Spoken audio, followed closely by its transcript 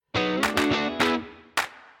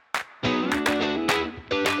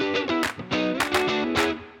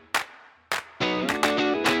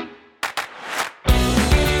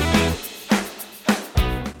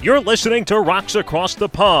You're listening to Rocks Across the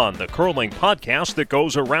Pond, the curling podcast that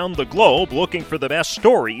goes around the globe looking for the best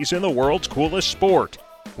stories in the world's coolest sport.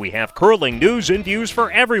 We have curling news and views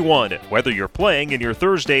for everyone, whether you're playing in your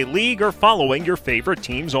Thursday league or following your favorite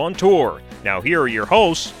teams on tour. Now here are your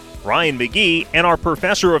hosts, Ryan McGee and our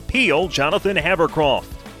Professor of Peel, Jonathan Havercroft.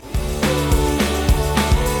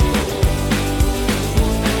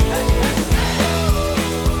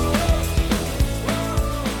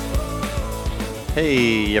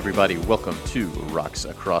 Hey everybody, welcome to Rocks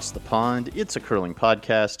Across the Pond. It's a curling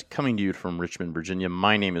podcast coming to you from Richmond, Virginia.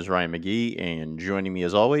 My name is Ryan McGee, and joining me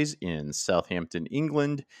as always in Southampton,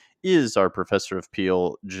 England is our Professor of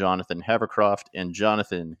Peel, Jonathan Havercroft. And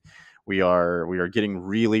Jonathan, we are getting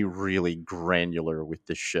really granular with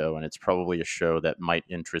this show, and it's probably a show that might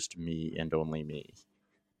interest me and only me.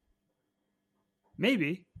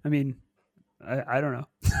 Maybe. I mean, I don't know.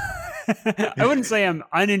 I wouldn't say I'm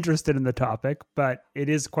uninterested in the topic, but it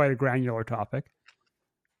is quite a granular topic.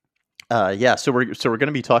 So we're going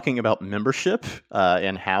to be talking about membership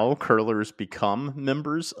and how curlers become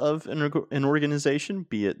members of an organization,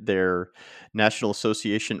 be it their national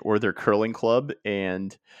association or their curling club.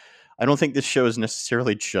 And I don't think this show is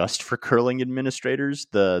necessarily just for curling administrators.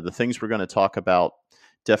 The things we're going to talk about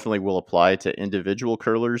definitely will apply to individual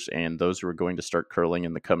curlers and those who are going to start curling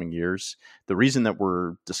in the coming years. The reason that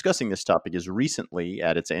we're discussing this topic is recently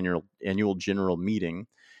at its annual general meeting,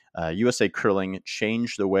 USA Curling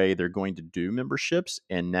changed the way they're going to do memberships.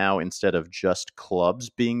 And now instead of just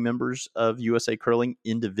clubs being members of USA Curling,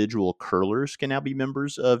 individual curlers can now be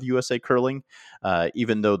members of USA Curling,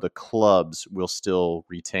 even though the clubs will still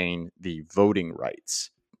retain the voting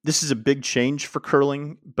rights. This is a big change for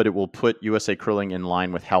curling, but it will put USA Curling in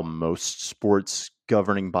line with how most sports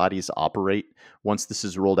governing bodies operate. Once this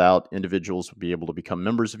is rolled out, individuals will be able to become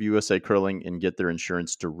members of USA Curling and get their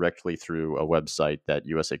insurance directly through a website that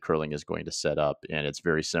USA Curling is going to set up. And it's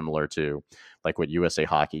very similar to like what USA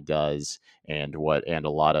Hockey does and a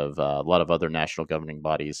lot of other national governing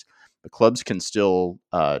bodies. The clubs can still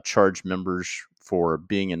charge members for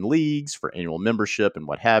being in leagues, for annual membership, and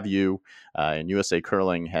what have you. And USA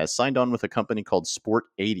Curling has signed on with a company called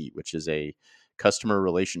Sport80, which is a customer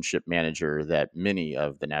relationship manager that many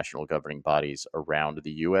of the national governing bodies around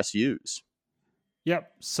the U.S. use.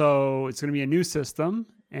 Yep. So it's going to be a new system.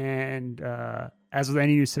 And as with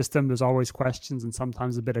any new system, there's always questions and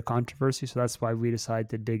sometimes a bit of controversy. So that's why we decided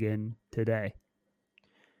to dig in today.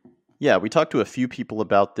 Yeah, we talked to a few people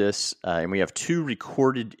about this, and we have two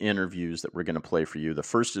recorded interviews that we're going to play for you. The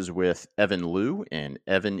first is with Evan Liu, and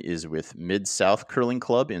Evan is with Mid-South Curling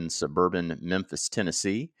Club in suburban Memphis,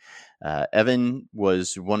 Tennessee. Evan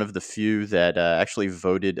was one of the few that actually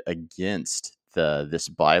voted against this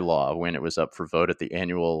bylaw when it was up for vote at the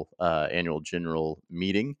annual general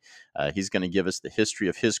meeting. He's going to give us the history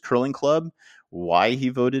of his curling club, why he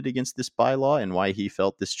voted against this bylaw, and why he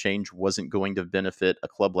felt this change wasn't going to benefit a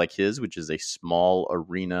club like his, which is a small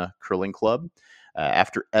arena curling club.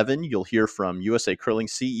 After Evan, you'll hear from USA Curling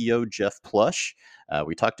CEO Jeff Plush.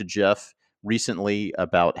 We talked to Jeff recently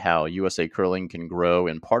about how USA Curling can grow,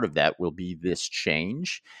 and part of that will be this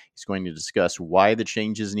change. He's going to discuss why the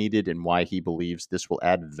change is needed and why he believes this will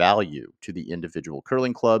add value to the individual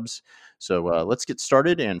curling clubs. So let's get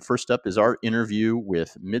started, and first up is our interview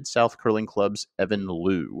with Mid-South Curling Club's Evan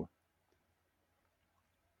Liu.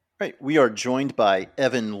 Right, we are joined by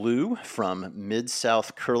Evan Liu from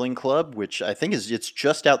Mid-South Curling Club, which I think it's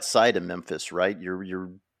just outside of Memphis, right? Your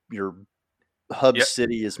hub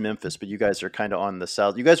city is Memphis, but you guys are kind of on the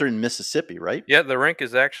south. You guys are in Mississippi, right? Yeah, the rink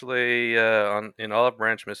is actually in Olive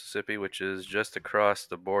Branch, Mississippi, which is just across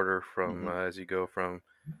the border from as you go from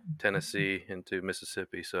Tennessee into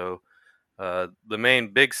Mississippi. So the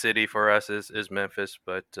main big city for us is Memphis,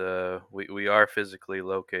 but we are physically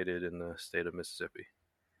located in the state of Mississippi.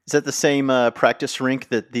 Is that the same practice rink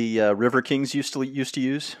that the River Kings used to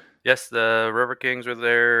use? Yes, the River Kings are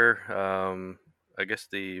there. I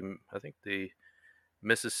think the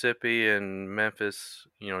Mississippi and Memphis,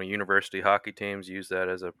 university hockey teams use that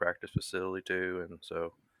as a practice facility too, and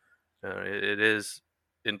so it is,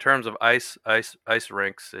 in terms of ice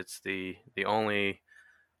rinks, it's the only,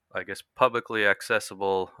 I guess, publicly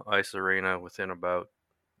accessible ice arena within about,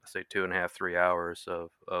 let's say, 2.5-3 hours of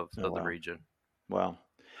the region. Wow.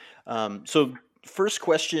 So first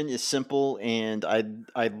question is simple, and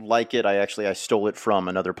I like it. I stole it from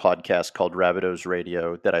another podcast called Rabbitohs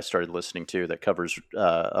Radio that I started listening to that covers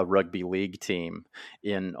a rugby league team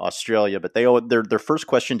in Australia. But their first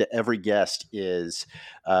question to every guest is,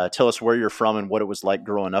 tell us where you're from and what it was like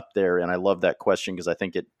growing up there. And I love that question because I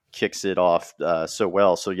think it kicks it off so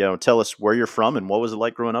well. So, tell us where you're from and what was it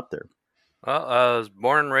like growing up there. Well, I was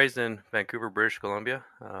born and raised in Vancouver, British Columbia,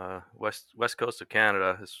 west coast of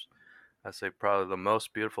Canada. Is I say probably the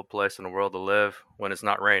most beautiful place in the world to live when it's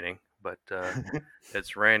not raining. But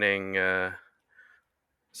it's raining.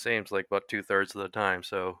 Seems like about 2/3 of the time.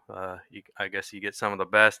 So I guess you get some of the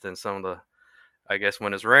best and some of the. I guess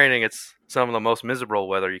when it's raining, it's some of the most miserable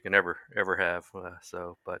weather you can ever have.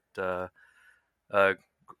 Uh,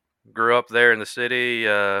 grew up there in the city.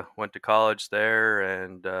 Went to college there,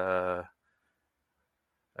 and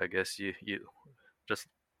I guess you just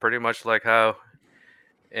pretty much like how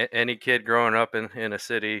any kid growing up in a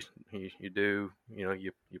city, you do,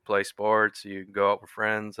 you play sports, you go out with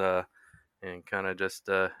friends, and kind of just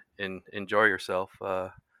enjoy yourself.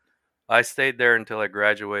 I stayed there until I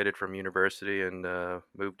graduated from university and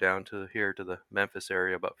moved down to here to the Memphis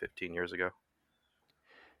area about 15 years ago.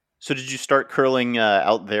 So did you start curling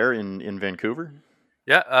out there in Vancouver?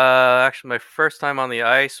 Yeah, actually, my first time on the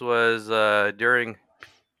ice was during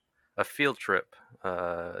a field trip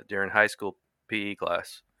during high school PE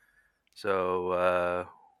class. So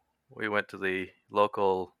we went to the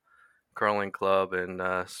local curling club and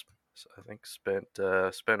I think spent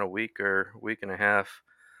a week and a half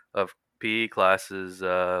of PE classes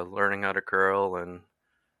learning how to curl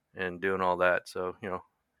and doing all that. So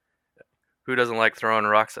who doesn't like throwing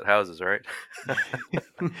rocks at houses, right?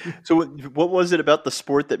 So what was it about the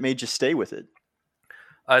sport that made you stay with it?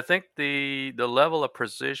 I think the level of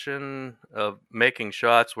precision of making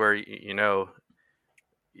shots where you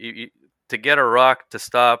to get a rock to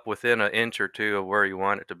stop within an inch or two of where you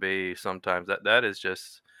want it to be, sometimes that is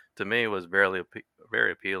just, to me, was very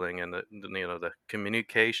appealing, and the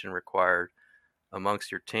communication required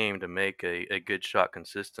amongst your team to make a good shot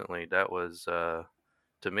consistently, that was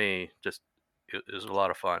to me just, it was a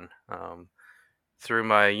lot of fun. Through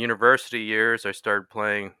my university years, I started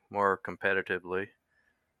playing more competitively.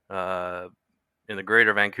 uh, in the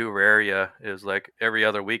greater Vancouver area, it was like every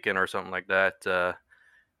other weekend or something like that.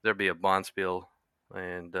 There'd be a bonspiel,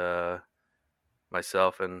 and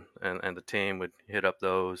myself and the team would hit up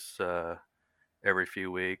those every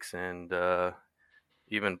few weeks, and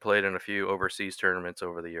even played in a few overseas tournaments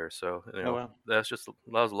over the years. So Oh wow. that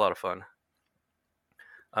was a lot of fun.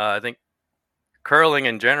 I think curling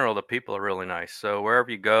in general, the people are really nice. So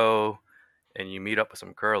wherever you go and you meet up with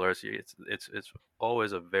some curlers, it's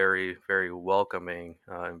always a very welcoming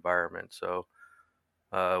environment. So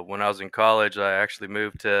when I was in college, I actually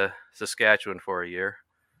moved to Saskatchewan for a year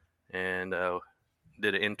and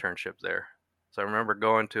did an internship there. So I remember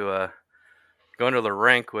going to the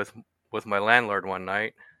rink with my landlord one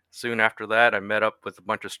night. Soon after that, I met up with a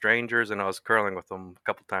bunch of strangers and I was curling with them a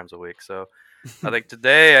couple times a week. So I think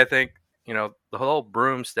the whole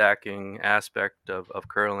broom stacking aspect of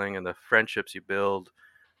curling and the friendships you build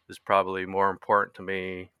is probably more important to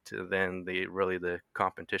me than the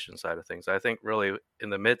competition side of things. I think really in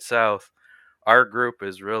the Mid South, our group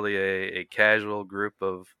is really a casual group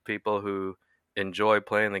of people who enjoy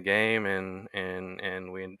playing the game,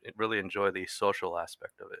 and we really enjoy the social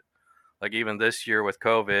aspect of it. Like even this year with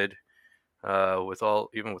COVID, with all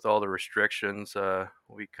the restrictions,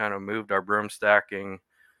 we kind of moved our broom stacking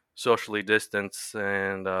socially distanced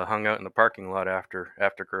and hung out in the parking lot after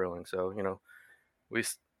curling. So we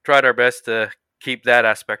tried our best to keep that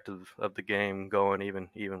aspect of the game going,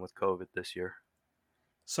 even with COVID this year.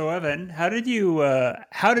 So Evan, how did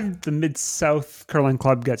the Mid South Curling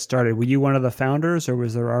Club get started? Were you one of the founders, or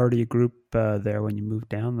was there already a group there when you moved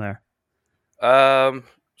down there? Um,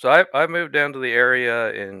 so I moved down to the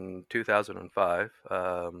area in 2005.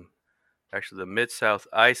 Actually, the Mid South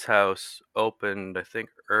Ice House opened, I think,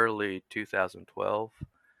 early 2012,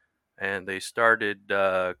 and they started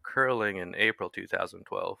curling in April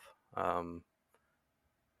 2012. Um,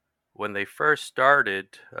 when they first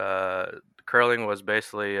started, curling was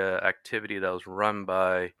basically an activity that was run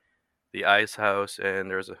by the Ice House, and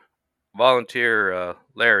there's a volunteer,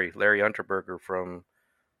 Larry Unterberger from,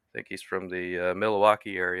 I think he's from the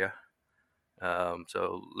Milwaukee area.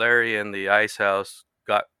 So Larry and the Ice House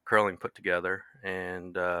got curling put together,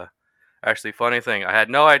 and actually, funny thing, I had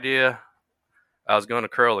no idea I was going to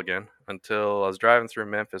curl again until I was driving through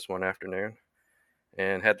Memphis one afternoon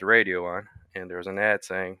and had the radio on, and there was an ad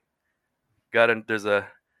saying, there's a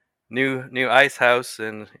new ice house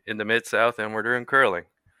in the Mid South, and we're doing curling.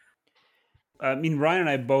 I mean, Ryan and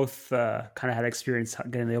I both kind of had experience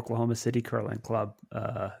getting the Oklahoma City Curling Club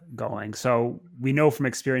going. So we know from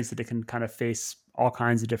experience that it can kind of face all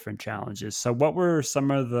kinds of different challenges. So, what were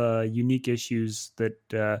some of the unique issues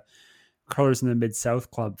that curlers in the Mid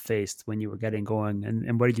South Club faced when you were getting going?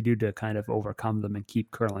 And what did you do to kind of overcome them and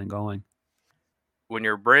keep curling going? When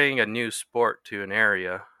you're bringing a new sport to an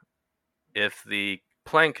area, if the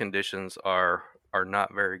playing conditions are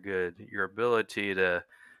not very good, your ability to,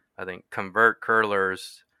 I think, convert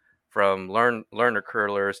curlers from learner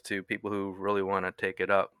curlers to people who really want to take it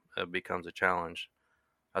up becomes a challenge.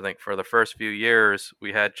 I think for the first few years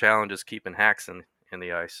we had challenges keeping hacks in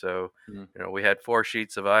the ice. So, Mm. we had 4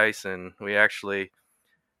 sheets of ice, and we actually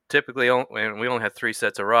typically and we only had 3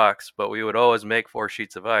 sets of rocks, but we would always make 4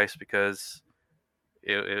 sheets of ice because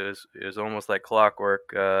it was almost like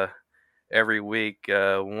clockwork. Every week,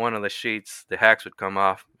 one of the sheets, the hacks would come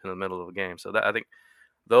off in the middle of the game. So that, I think,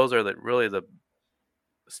 those are really the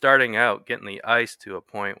starting out, getting the ice to a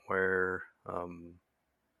point where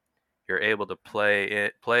you're able to play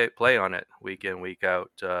on it week in, week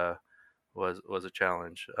out, was a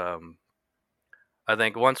challenge. I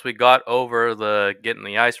think once we got over the getting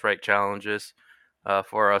the ice right challenges,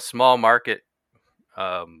 for a small market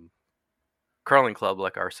um, curling club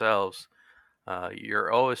like ourselves,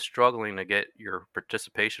 you're always struggling to get your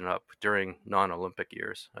participation up during non-Olympic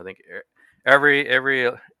years. I think every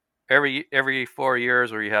every every 4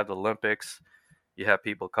 years where you have the Olympics, you have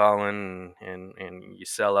people calling, and you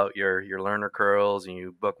sell out your learner curls, and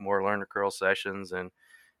you book more learner curl sessions, and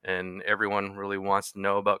everyone really wants to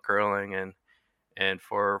know about curling, and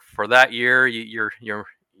for that year, your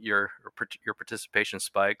participation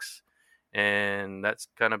spikes, and that's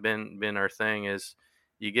kind of been our thing is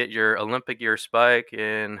you get your Olympic year spike,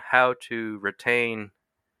 and how to retain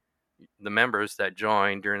the members that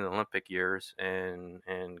join during the Olympic years and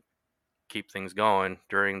keep things going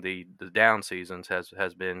during the down seasons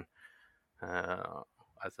has been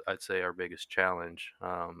I'd say our biggest challenge,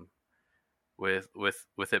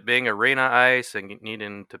 with it being arena ice and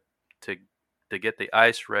needing to to get the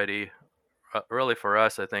ice ready. Really for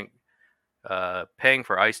us, I think paying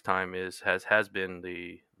for ice time has been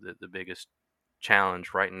the biggest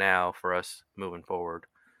challenge right now for us moving forward.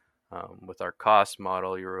 With our cost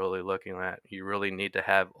model, you're really looking at, you really need to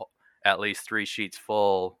have at least 3 sheets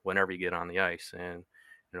full whenever you get on the ice, and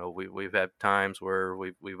we've had times where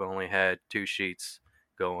we've only had 2 sheets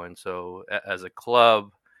going. So as a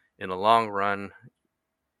club, in the long run,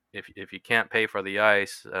 if you can't pay for the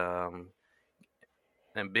ice,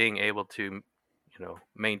 and being able to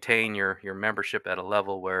maintain your membership at a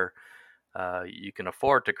level where you can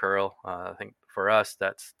afford to curl, I think for us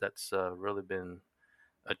that's really been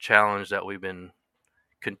a challenge that we've been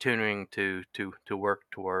continuing to work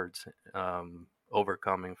towards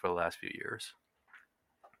overcoming for the last few years.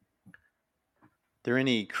 There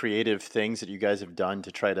any creative things that you guys have done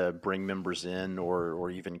to try to bring members in,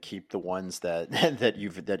 or even keep the ones that that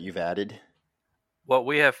you've added? What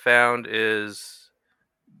we have found is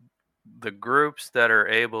the groups that are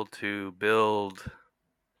able to build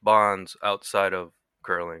bonds outside of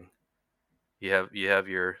curling. You have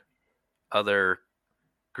your other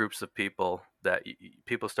groups of people that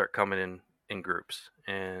people start coming in groups,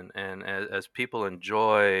 and as people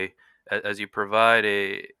enjoy, as you provide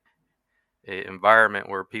a environment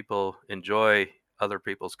where people enjoy other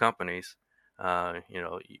people's companies,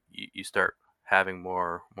 you start having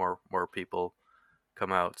more people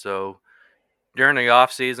come out. So during the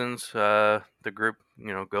off seasons, the group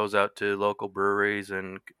goes out to local breweries,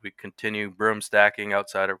 and we continue broom stacking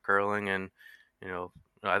outside of curling, and you know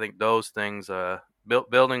I think those things,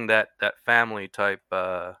 building that family type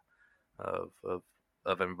of, of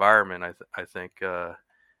of environment, I think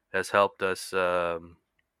has helped us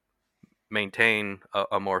maintain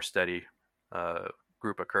a more steady uh,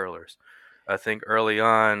 group of curlers. I think early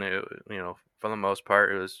on, for the most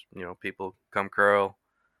part, it was people come curl,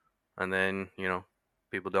 and then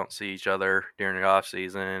people don't see each other during the off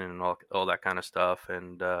season and all that kind of stuff,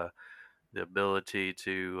 and the ability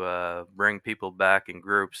to bring people back in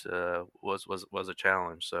groups was a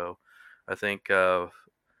challenge. So I think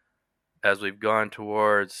as we've gone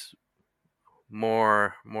towards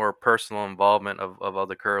more personal involvement of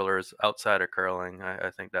other curlers outside of curling, I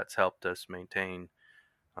think that's helped us maintain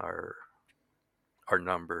our our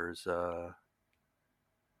numbers.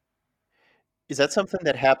 Is that something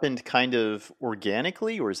that happened kind of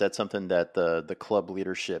organically, or is that something that the club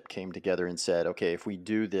leadership came together and said, "Okay, if we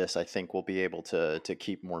do this, I think we'll be able to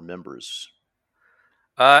keep more members"?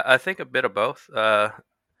 I think a bit of both. I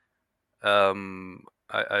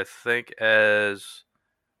think as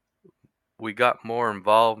we got more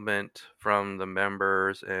involvement from the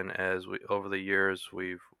members, and as we over the years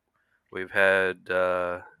we've had.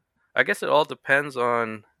 I guess it all depends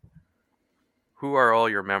on who are all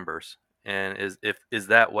your members, and is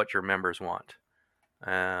that what your members want?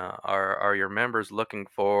 Are your members looking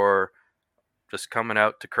for just coming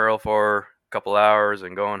out to curl for a couple hours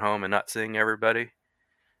and going home and not seeing everybody?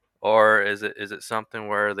 or is it something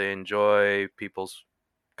where they enjoy people's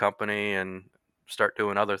company and start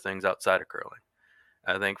doing other things outside of curling?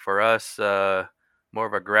 I think for us, more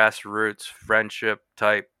of a grassroots friendship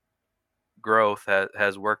type growth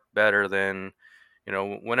has worked better than,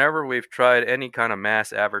 whenever we've tried any kind of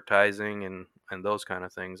mass advertising and those kind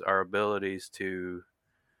of things. Our abilities to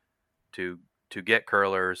to get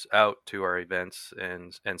curlers out to our events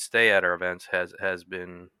and stay at our events hasn't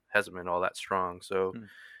been all that strong. So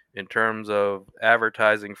in terms of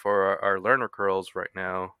advertising for our learner curls right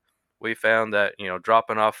now, we found that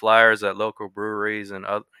dropping off flyers at local breweries and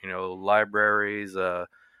libraries,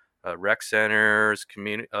 rec centers,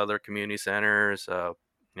 other community centers,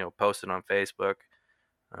 posted on Facebook,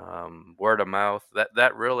 word of mouth,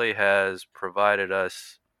 that really has provided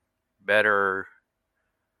us better,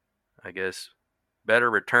 I guess, better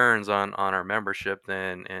returns on our membership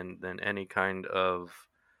than any kind of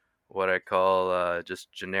what I call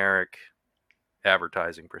just generic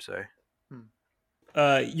advertising per se.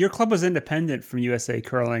 Your club was independent from USA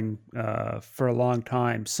Curling for a long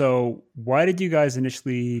time. So why did you guys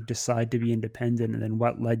initially decide to be independent, and then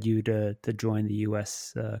what led you to join the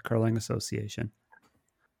US Curling Association?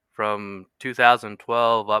 From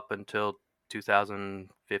 2012 up until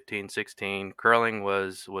 2015-16, curling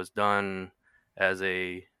was done as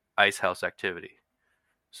a ice house activity.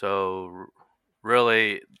 So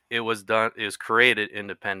really, it was created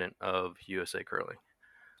independent of USA Curling.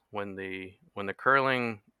 When the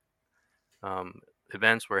curling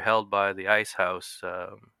events were held by the Ice House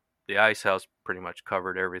pretty much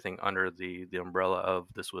covered everything under the umbrella of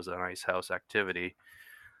this was an Ice House activity.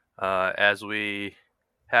 As we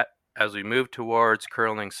moved towards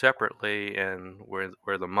curling separately, and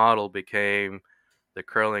where the model became the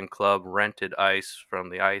curling club rented ice from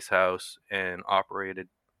the Ice House and operated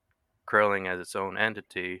curling as its own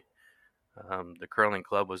entity, the curling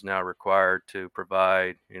club was now required to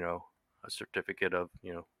provide, a certificate of,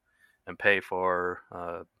 and pay for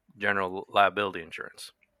general liability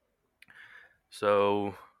insurance.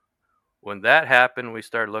 So when that happened, we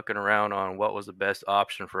started looking around on what was the best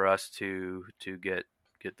option for us to get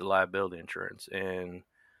the liability insurance, and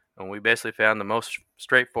we basically found the most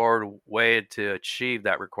straightforward way to achieve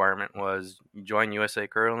that requirement was join USA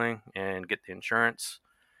Curling and get the insurance,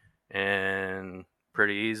 and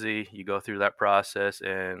pretty easy. You go through that process,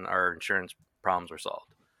 and our insurance problems were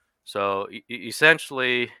solved. So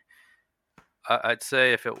essentially, I'd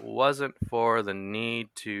say if it wasn't for the need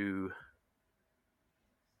to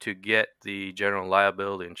get the general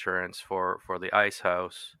liability insurance for the Ice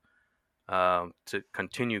House to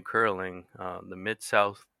continue curling, the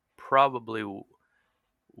Mid-South probably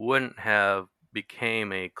wouldn't have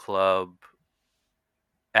became a club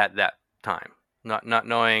at that time. Not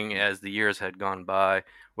knowing as the years had gone by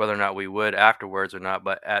whether or not we would afterwards or not,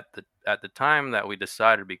 but at the time that we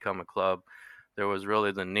decided to become a club, there was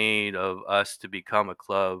really the need of us to become a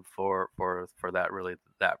club for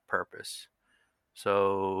that purpose.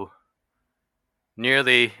 So near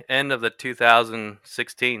the end of the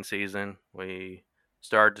 2016 season, we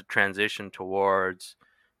started to transition towards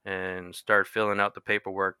and start filling out the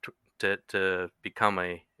paperwork to become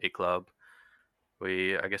a club.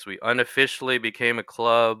 I guess we unofficially became a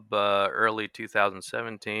club early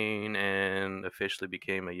 2017 and officially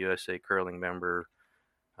became a USA Curling member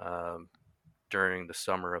during the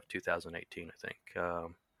summer of 2018, I think.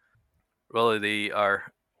 Really,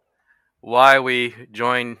 why we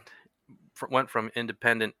went from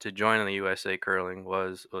independent to joining the USA Curling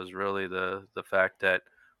was really the fact that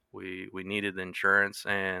we needed the insurance,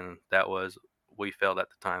 and we felt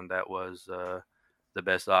at the time that was the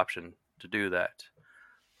best option to do that.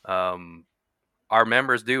 Our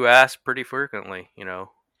members do ask pretty frequently,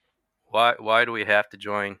 why do we have to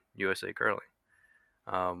join USA Curling?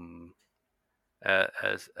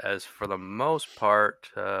 As for the most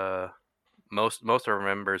part, most of our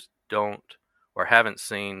members don't or haven't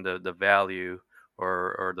seen the value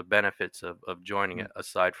or the benefits of joining it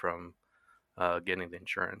aside from getting the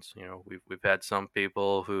insurance. We've had some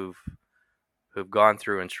people who've gone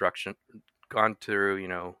through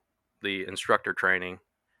the instructor training,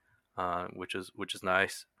 which is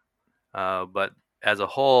nice. But as a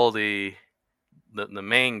whole, the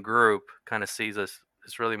main group kind of sees us.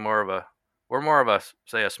 It's really we're more of a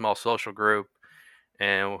say a small social group,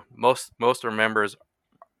 and most of our members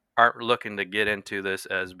aren't looking to get into this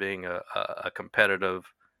as being a competitive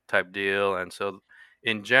type deal, and so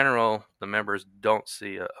in general, the members don't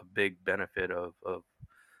see a big benefit of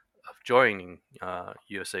joining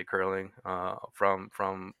USA Curling.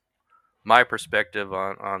 From my perspective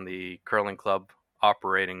on the curling club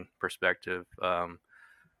operating perspective,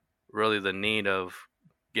 really the need of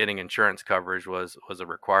getting insurance coverage was a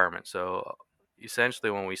requirement. So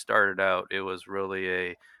essentially, when we started out, it was really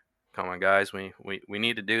a come on, guys, we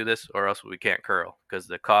need to do this or else we can't curl because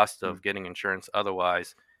the cost of getting insurance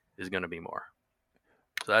otherwise is going to be more.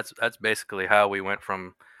 So that's basically how we went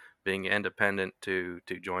from being independent to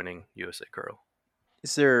joining USA Curl.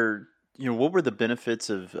 Is there, what were the benefits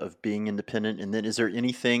of being independent? And then is there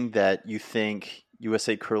anything that you think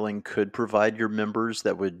USA Curling could provide your members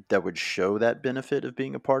that would show that benefit of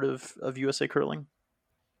being a part of USA Curling?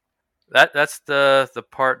 That's the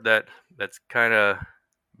part that's kind of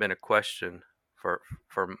been a question for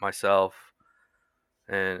myself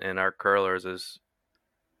and our curlers is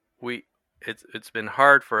it's been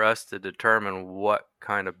hard for us to determine what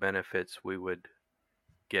kind of benefits we would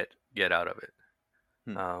get out of it.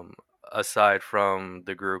 Aside from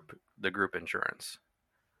the group insurance.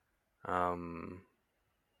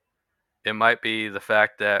 It might be the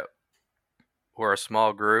fact that we're a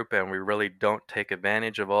small group and we really don't take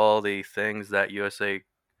advantage of all the things that USA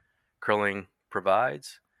Curling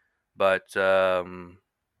provides, but that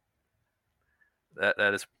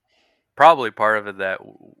is probably part of it, that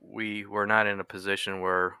we were not in a position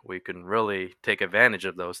where we can really take advantage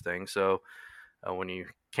of those things. So when you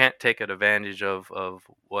can't take advantage of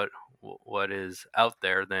what is out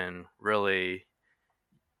there, then really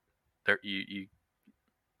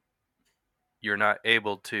you're not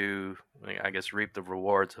able to, I guess, reap the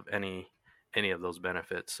rewards of any of those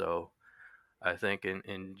benefits. So I think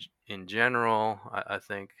in general, I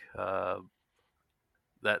think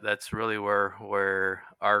that's really where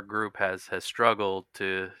our group has struggled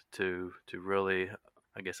to really,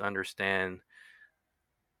 I guess, understand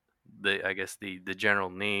the general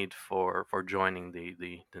need for joining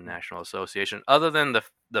the National Association, other than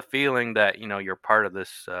the feeling that you're part of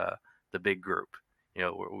this the big group.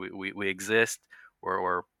 We exist.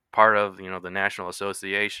 We're part of the National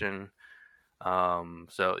Association.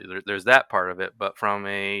 So there's that part of it, but from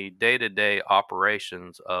a day-to-day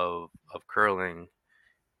operations of curling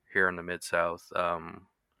here in the Mid-South,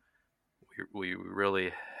 we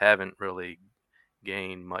really haven't really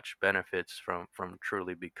gained much benefits from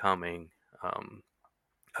truly becoming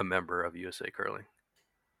a member of USA Curling.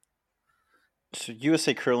 So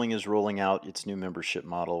USA Curling is rolling out its new membership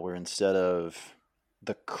model, where instead of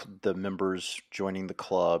the members joining the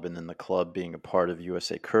club and then the club being a part of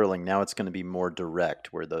USA Curling, now it's going to be more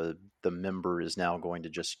direct, where the member is now going to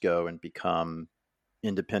just go and become,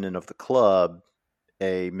 independent of the club,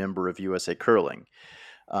 a member of USA Curling.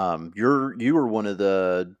 You were one of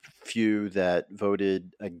the few that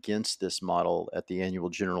voted against this model at the annual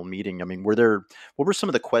general meeting. I mean, what were some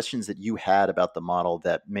of the questions that you had about the model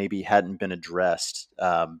that maybe hadn't been addressed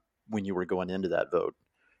when you were going into that vote?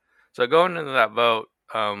 So going into that vote,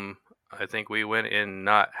 I think we went in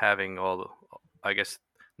not having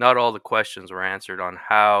not all the questions were answered on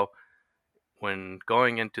how, when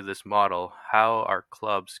going into this model, how are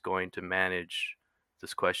clubs going to manage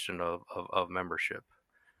this question of membership.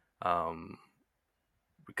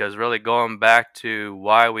 Because really going back to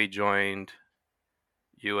why we joined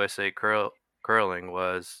USA Curling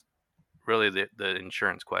was really the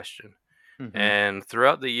insurance question. Mm-hmm. And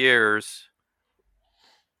throughout the years,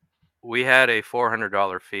 we had a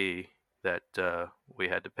 $400 fee that we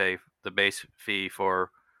had to pay, the base fee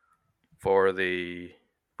for the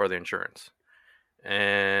insurance.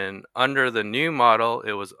 And under the new model,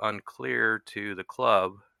 it was unclear to the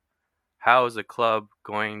club, how is the club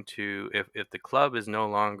going to, if the club is no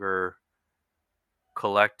longer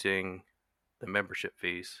collecting the membership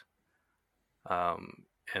fees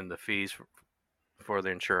and the fees for the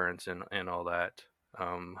insurance and all that,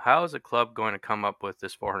 how is the club going to come up with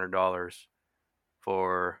this $400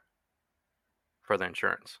 for the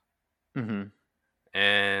insurance? Mm-hmm.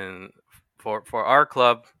 And for our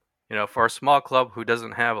club, for a small club who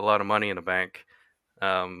doesn't have a lot of money in the bank,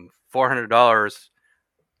 $400,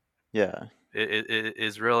 yeah, it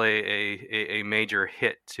is really a major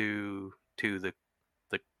hit to the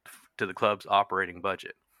club's operating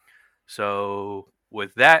budget. So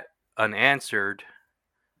with that unanswered,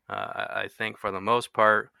 I think for the most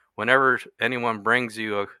part, whenever anyone brings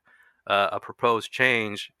you a proposed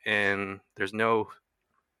change and there's no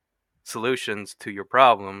solutions to your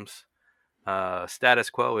problems, status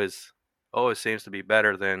quo always seems to be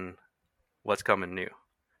better than what's coming new.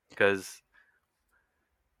 Because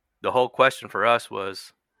the whole question for us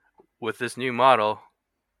was, with this new model,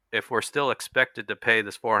 if we're still expected to pay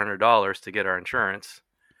this $400 to get our insurance,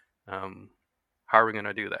 how are we going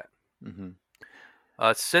to do that? Mm-hmm.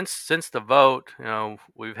 Since the vote,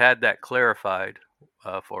 we've had that clarified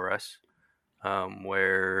for us,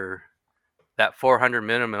 where that $400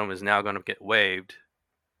 minimum is now going to get waived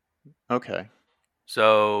Okay.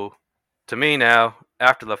 So to me now,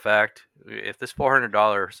 after the fact, if this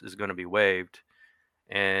 $400 is going to be waived,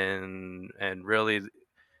 and really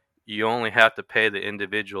you only have to pay the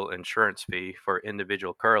individual insurance fee for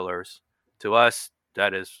individual curlers, to us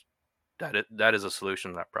that is a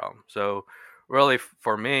solution to that problem. So really,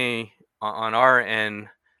 for me, on our end,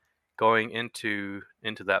 going into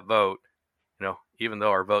that vote, even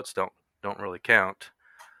though our votes don't really count,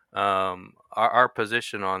 our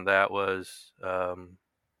position on that was,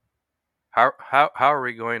 how are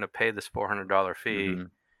we going to pay this $400 fee Hmm.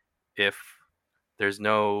 if there's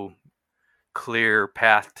no clear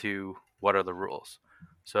path to what are the rules?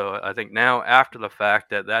 So I think now, after the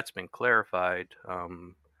fact that that's been clarified,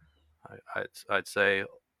 I'd say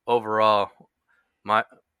overall, my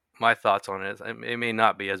my thoughts on it is, it may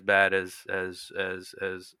not be as bad as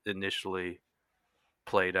initially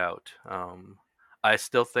played out. I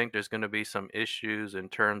still think there's going to be some issues in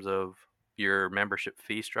terms of your membership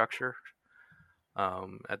fee structure.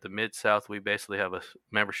 At the Mid South, we basically have a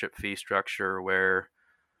membership fee structure where,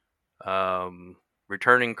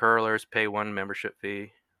 returning curlers pay one membership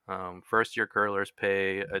fee. First year curlers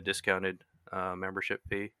pay a discounted membership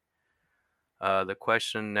fee. The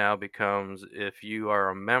question now becomes, if you are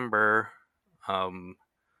a member, um,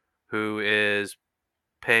 who is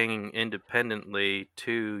paying independently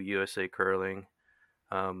to USA Curling,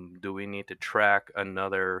 do we need to track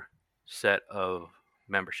another set of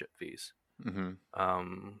membership fees? Hmm.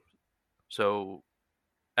 Um, so,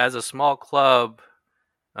 as a small club,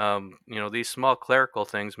 these small clerical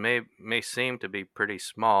things may seem to be pretty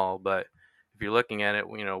small, but if you're looking at it,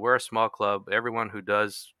 we're a small club. Everyone who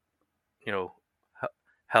does, you know,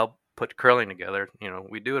 help put curling together,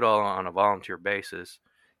 we do it all on a volunteer basis.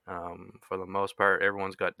 For the most part,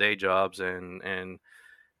 everyone's got day jobs, and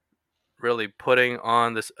really putting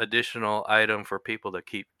on this additional item for people to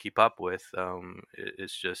keep up with,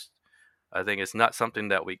 it's just, I think it's not something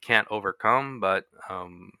that we can't overcome, but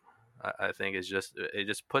I think it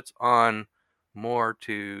just puts on more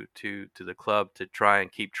to the club to try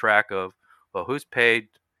and keep track of, well, who's paid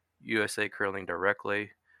USA Curling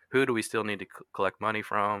directly, who do we still need to collect money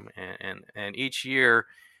from, and each year,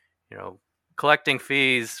 you know, collecting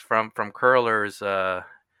fees from curlers,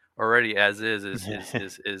 already as is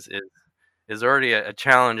already a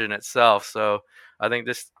challenge in itself. So I think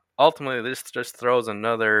this just throws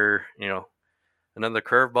another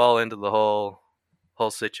curveball into the whole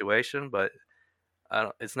situation. But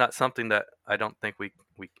it's not something that I don't think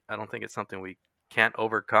it's something we can't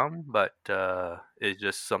overcome, but it's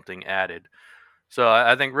just something added. So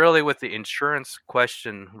I think, really, with the insurance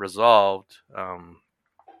question resolved, I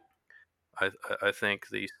think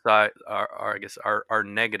the side, our I guess our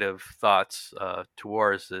negative thoughts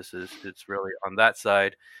towards this is, it's really on that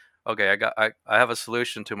side. Okay, I have a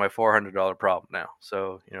solution to my $400 problem now.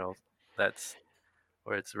 So that's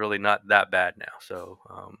where it's really not that bad now. So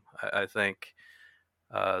I think,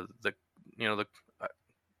 the you know the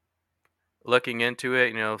looking into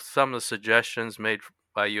it, some of the suggestions made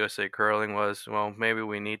by USA Curling was, well, maybe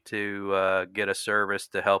we need to get a service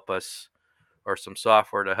to help us, or some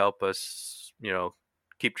software to help us,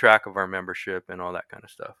 keep track of our membership and all that kind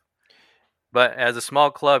of stuff. But as a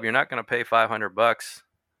small club, you're not going to pay $500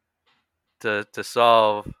 to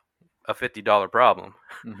solve a $50 problem.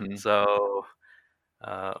 Hmm. So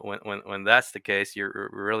when that's the case, you're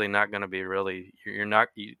really not going to be really, you're not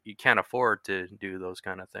you can't afford to do those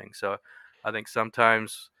kind of things. So I think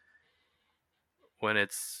sometimes, when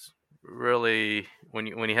it's really, when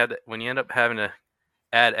you end up having to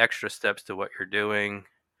add extra steps to what you're doing,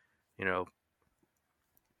 you know,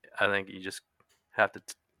 I think you just have to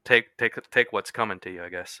take what's coming to you, I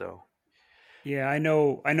guess. So Yeah, I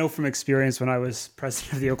know from experience, when I was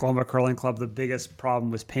president of the Oklahoma Curling Club, the biggest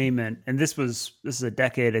problem was payment. And this is a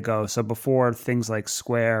decade ago, so before things like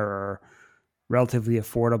Square or relatively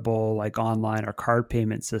affordable like online or card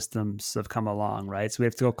payment systems have come along, right? So we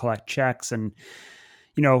have to go collect checks, and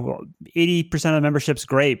 80% of the membership's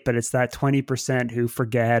great, but it's that 20% who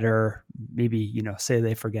forget, or maybe, say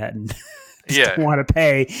they forget and just yeah, don't want to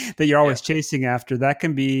pay, that you're yeah. always chasing after. That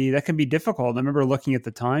can be difficult. I remember looking at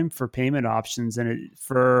the time for payment options, and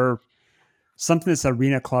for something that's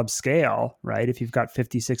arena club scale, right? If you've got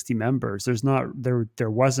 50, 60 members,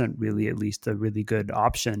 there wasn't really, at least, a really good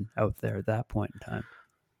option out there at that point in time.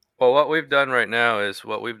 Well, what we've done right now is,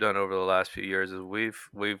 what we've done over the last few years is,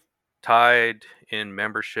 we've tied in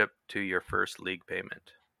membership to your first league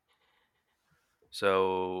payment.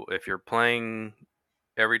 So if you're playing,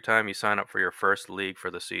 every time you sign up for your first league for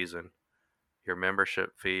the season, your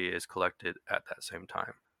membership fee is collected at that same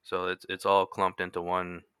time. So it's all clumped into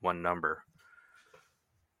one number.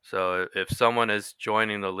 So if someone is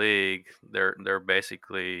joining the league, they're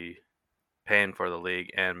basically paying for the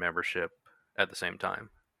league and membership at the same time.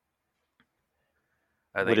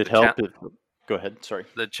 I Would think it help if? Go ahead. Sorry.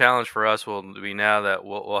 the challenge for us will be now that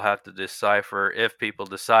we'll have to decipher if people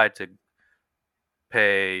decide to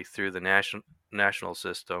pay through the national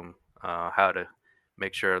system, how to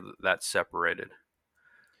make sure that's separated.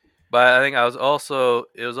 But I think it was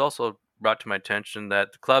also brought to my attention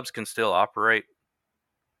that the clubs can still operate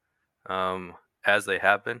as they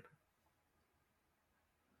have been.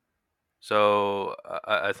 So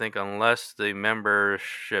I think unless the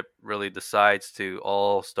membership really decides to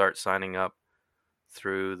all start signing up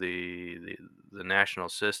through the national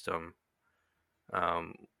system,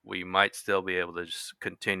 we might still be able to just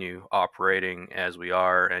continue operating as we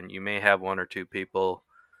are. And you may have one or two people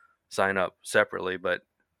sign up separately, but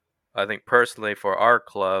I think personally for our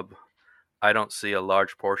club, I don't see a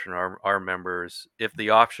large portion of our members. If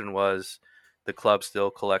the option was the club still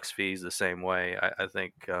collects fees the same way, I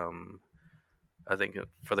think for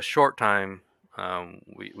the short time,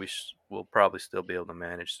 we'll probably still be able to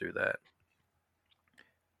manage through that.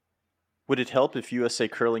 Would it help if USA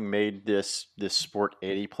Curling made this Sport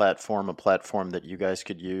 80 platform a platform that you guys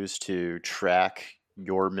could use to track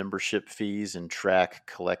your membership fees and track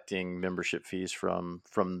collecting membership fees from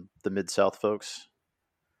the Mid-South folks?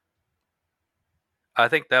 I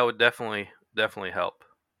think that would definitely help.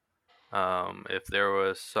 If there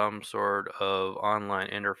was some sort of online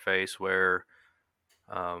interface where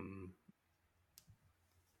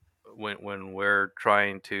when we're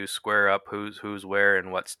trying to square up who's where and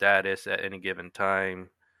what status at any given time,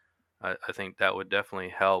 I think that would definitely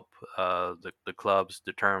help the clubs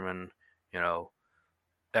determine,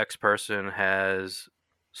 X person has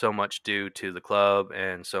so much due to the club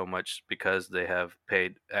and so much because they have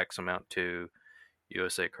paid X amount to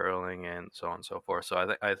USA Curling and so on and so forth.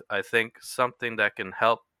 So I think something that can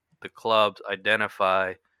help the clubs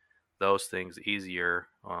identify those things easier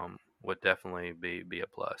would definitely be a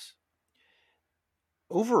plus.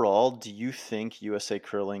 Overall, do you think USA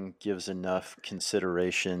Curling gives enough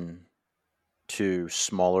consideration to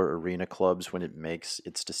smaller arena clubs when it makes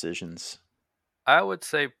its decisions? I would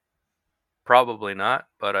say probably not,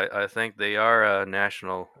 but I think they are a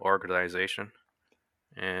national organization,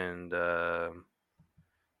 and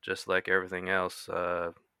just like everything else,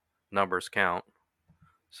 numbers count.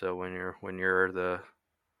 So when you're the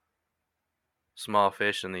small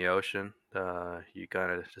fish in the ocean, you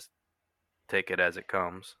kind of just take it as it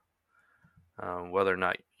comes. Whether or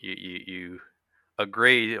not you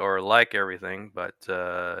agree or like everything, but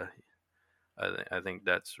I think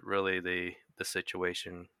that's really the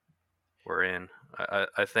situation we're in.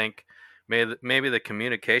 I think maybe the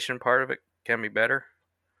communication part of it can be better.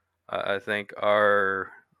 I think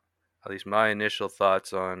at least my initial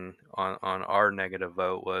thoughts on our negative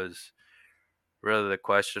vote was really the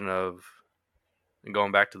question of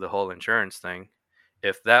going back to the whole insurance thing.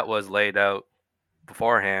 If that was laid out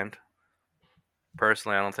beforehand,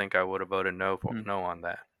 personally, I don't think I would have voted no on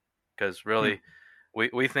that, because really,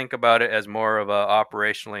 we think about it as more of a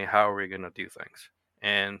operationally, how are we going to do things,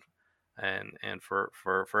 and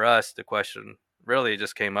for us, the question really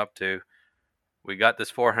just came up to, we got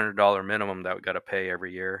this $400 minimum that we got to pay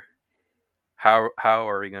every year. How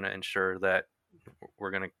are we going to ensure that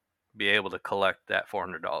we're going to be able to collect that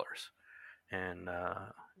 $400? And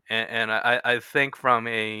I think from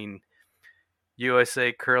a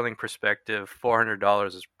USA Curling perspective, $400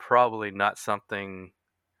 is probably not something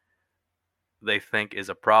they think is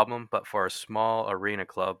a problem, but for a small arena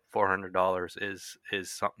club, $400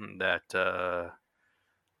 is something that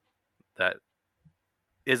that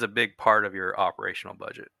is a big part of your operational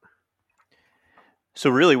budget. So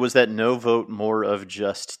really, was that no vote more of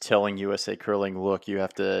just telling USA Curling, look, you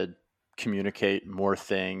have to communicate more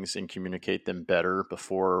things and communicate them better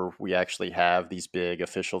before we actually have these big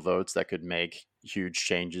official votes that could make huge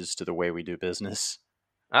changes to the way we do business?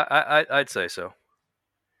 I'd say so,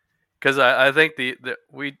 because I think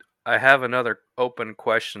I have another open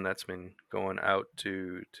question that's been going out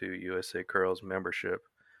to USA Curl's membership.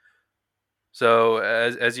 So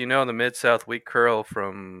as you know, the Mid-South we curl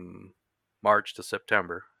from March to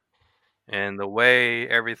September, and the way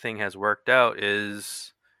everything has worked out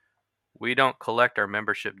is we don't collect our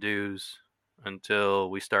membership dues until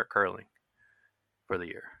we start curling for the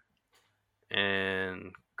year.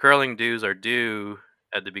 And curling dues are due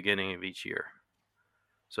at the beginning of each year.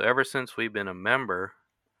 So ever since we've been a member,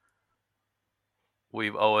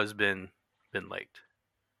 we've always been late.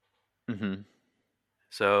 Mm-hmm.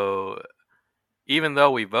 So even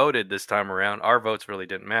though we voted this time around, our votes really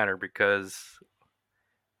didn't matter because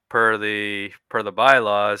per the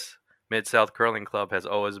bylaws, Mid-South Curling Club has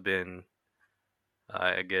always been,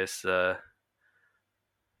 I guess,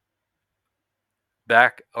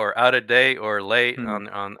 back or out of date or late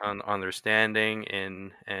on their standing,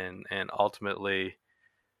 and ultimately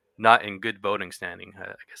not in good voting standing.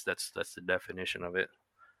 I guess that's the definition of it.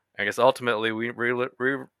 I guess ultimately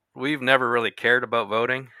we've never really cared about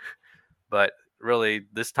voting, but really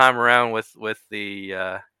this time around with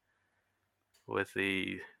the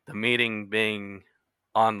meeting being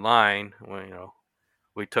online,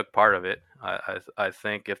 we took part of it. I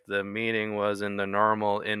think if the meeting was in the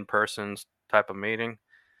normal in-person type of meeting,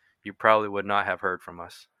 you probably would not have heard from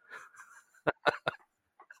us.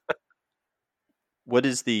 What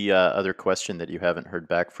is the other question that you haven't heard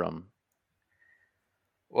back from?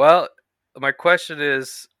 Well, my question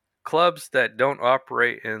is, clubs that don't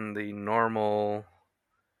operate in the normal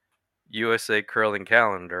USA curling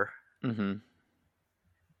calendar, Mm-hmm.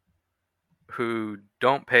 who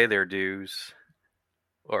don't pay their dues,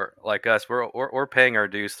 or like us, we're paying our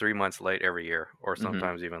dues 3 months late every year, or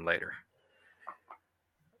sometimes even later.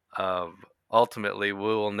 Ultimately, we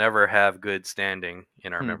will never have good standing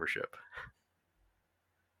in our membership.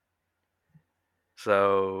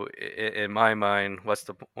 So, in my mind, what's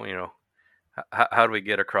the how do we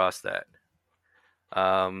get across that?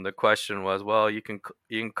 The question was, well, you can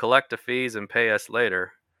collect the fees and pay us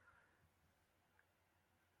later.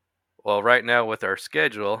 Well, right now with our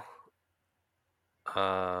schedule,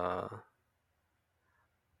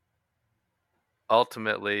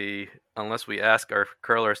 ultimately, unless we ask our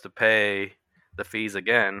curlers to pay the fees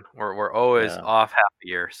again, we're always off half a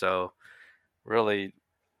year. So, really,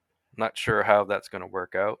 not sure how that's going to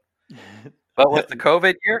work out. But with the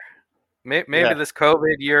COVID year, maybe this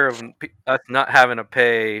COVID year of us not having to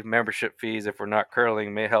pay membership fees if we're not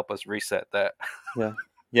curling may help us reset that.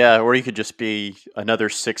 Yeah, or you could just be another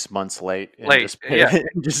 6 months late and just pay.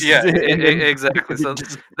 Exactly. So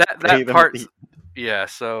that part,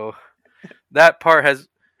 so that part has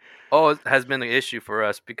been the issue for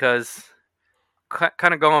us, because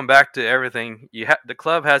kind of going back to everything, the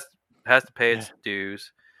club has to pay its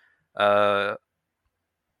dues. A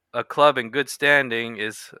club in good standing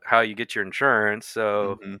is how you get your insurance.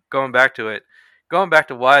 So going back to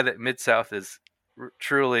why that Mid-South is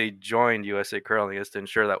truly joined USA Curling is to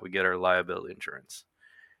ensure that we get our liability insurance,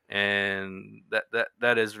 and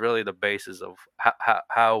that is really the basis of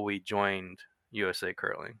how we joined USA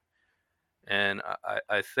Curling. And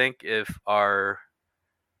I think if there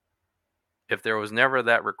was never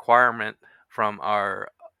that requirement from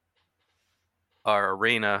our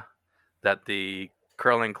arena that the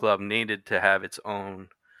curling club needed to have its own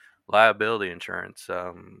liability insurance,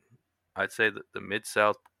 I'd say that the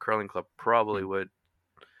Mid-South Curling Club probably wouldn't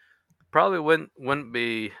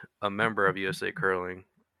be a member of USA Curling.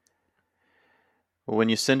 Well, when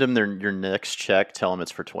you send them your next check, tell them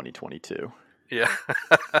it's for 2022. Yeah.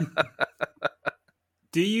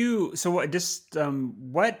 Do you? So what? Just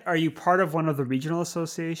what are you part of? One of the regional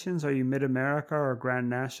associations? Are you Mid America or Grand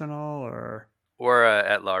National or? We're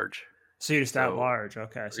at large. So you're just at large,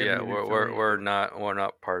 okay? So yeah, we're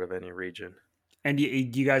not part of any region. And do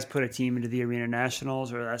you guys put a team into the Arena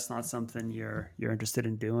Nationals, or that's not something you're interested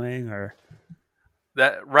in doing, or?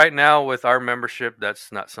 That right now with our membership,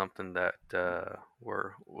 that's not something that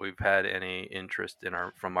we've had any interest in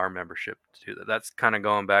from our membership to do that. That's kind of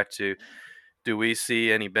going back to, do we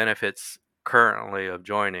see any benefits currently of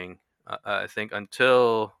joining? I think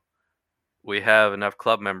until we have enough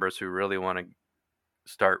club members who really want to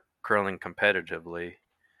start curling competitively,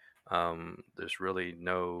 there's really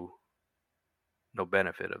no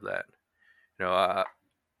benefit of that.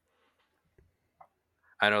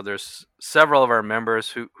 I know there's several of our members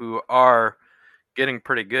who are getting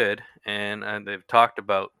pretty good, and they've talked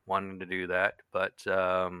about wanting to do that, but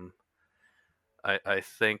I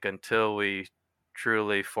think until we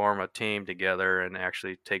truly form a team together and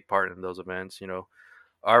actually take part in those events,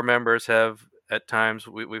 our members have, at times,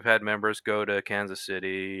 we've had members go to Kansas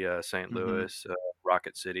City, St. Louis,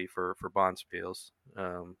 Rocket City for Bonspiels.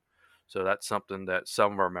 So that's something that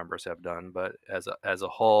some of our members have done, but as a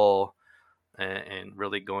whole, and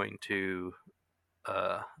really going to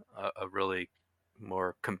a really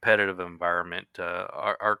more competitive environment,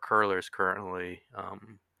 our curlers currently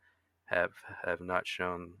have not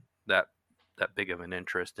shown that big of an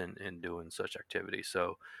interest in doing such activities.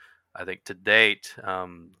 So I think to date,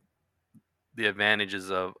 the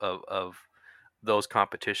advantages of those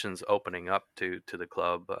competitions opening up to the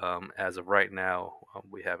club, as of right now,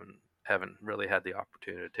 we haven't really had the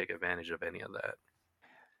opportunity to take advantage of any of that.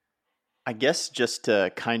 I guess just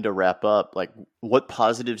to kind of wrap up, like, what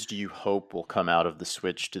positives do you hope will come out of the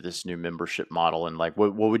switch to this new membership model? And like,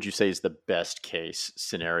 what would you say is the best case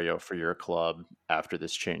scenario for your club after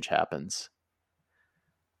this change happens?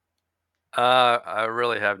 I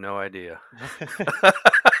really have no idea.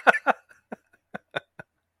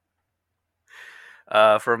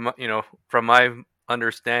 From my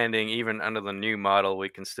understanding, even under the new model, we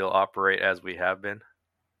can still operate as we have been.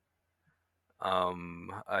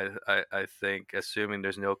 I think, assuming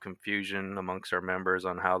there's no confusion amongst our members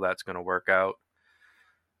on how that's going to work out,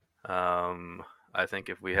 I think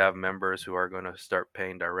if we have members who are going to start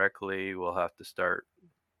paying directly, we'll have to start,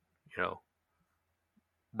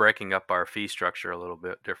 breaking up our fee structure a little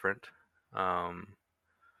bit different.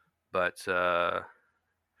 But I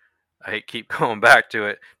keep going back to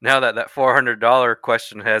it. Now that $400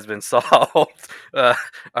 question has been solved, I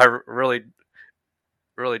really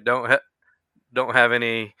don't have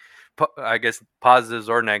any, I guess, positives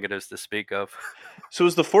or negatives to speak of. So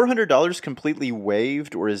is the $400 completely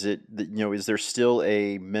waived, or is it, is there still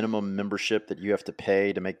a minimum membership that you have to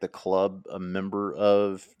pay to make the club a member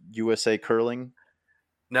of USA Curling?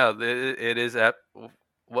 No, it is at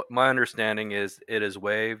what my understanding is. It is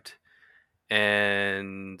waived,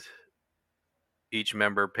 and each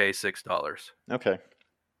member pays $6. Okay,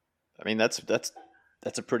 I mean that's a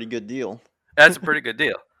pretty good deal. That's a pretty good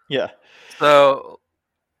deal. Yeah. So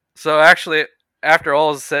actually, after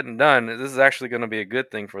all is said and done, this is actually going to be a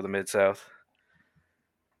good thing for the Mid-South.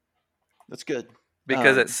 That's good.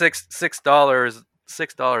 Because at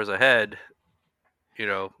 $6 a head,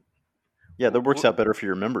 yeah, that works out better for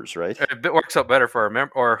your members, right? It works out better for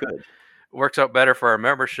our works out better for our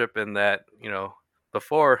membership in that,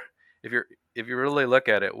 before, if you really look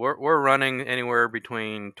at it, we're running anywhere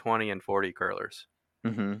between 20 and 40 curlers.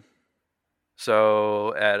 Mm-hmm.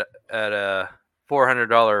 So at a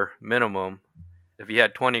 $400 minimum, if you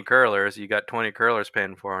had 20 curlers, you got 20 curlers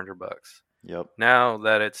paying $400. Yep. Now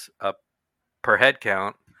that it's a per head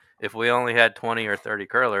count, if we only had 20 or 30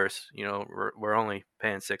 curlers, we're only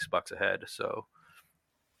paying $6 a head. So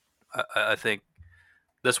I think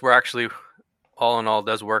this we're actually, all in all,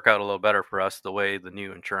 does work out a little better for us the way the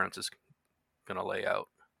new insurance is going to lay out.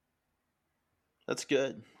 That's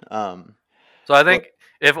good. So I think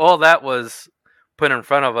if all that was put in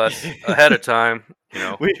front of us ahead of time,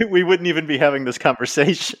 we wouldn't even be having this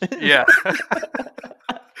conversation. Yeah.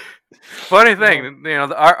 Funny thing,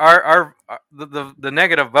 our the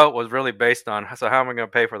negative vote was really based on, so how am I going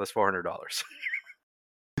to pay for this $400?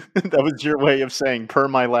 That was your way of saying per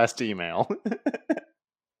my last email.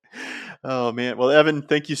 Oh man. Well, Evan,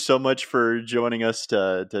 thank you so much for joining us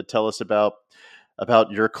to tell us about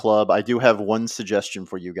your club. I do have one suggestion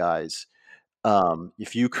for you guys.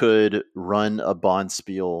 If you could run a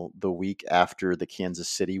Bonspiel the week after the Kansas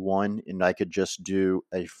City one, and I could just do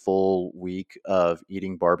a full week of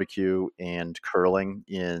eating barbecue and curling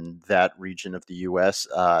in that region of the U.S.,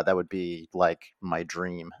 that would be like my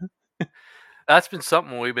dream. That's been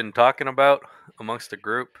something we've been talking about amongst the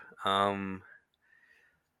group. In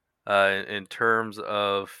terms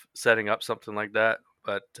of setting up something like that,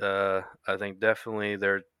 but I think definitely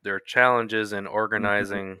there are challenges in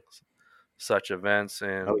organizing such events,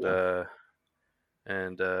 and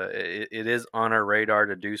it is on our radar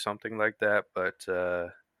to do something like that, but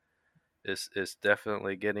it's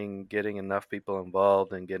definitely getting enough people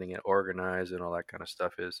involved and getting it organized and all that kind of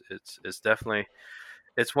stuff it's definitely,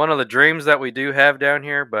 it's one of the dreams that we do have down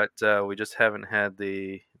here, but we just haven't had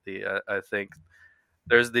the I think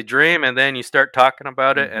there's the dream, and then you start talking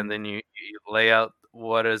about it, and then you lay out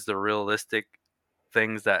what is the realistic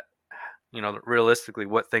things that, realistically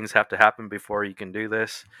what things have to happen before you can do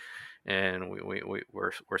this. And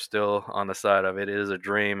we're still on the side of it is a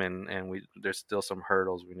dream, and there's still some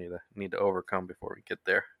hurdles we need to overcome before we get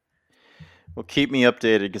there. Well, keep me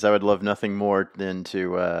updated, because I would love nothing more than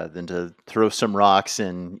to throw some rocks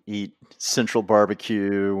and eat Central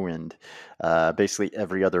Barbecue and basically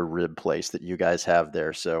every other rib place that you guys have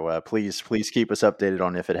there. So please keep us updated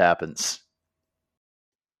on if it happens.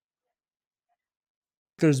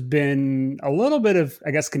 There's been a little bit of,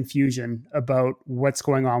 I guess, confusion about what's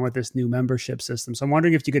going on with this new membership system. So I'm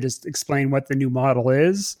wondering if you could just explain what the new model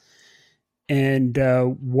is and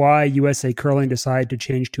why USA Curling decided to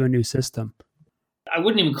change to a new system. I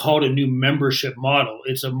wouldn't even call it a new membership model.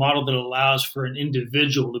 It's a model that allows for an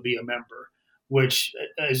individual to be a member, which,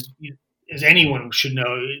 as anyone should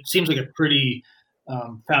know, it seems like a pretty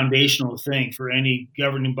foundational thing for any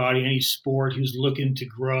governing body, any sport who's looking to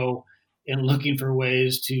grow and looking for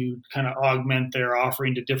ways to kind of augment their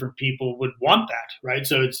offering to different people would want that, right?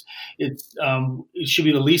 So it should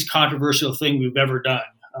be the least controversial thing we've ever done.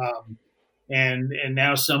 and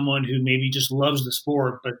now someone who maybe just loves the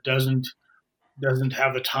sport but doesn't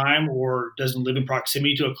have the time or doesn't live in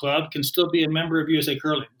proximity to a club can still be a member of USA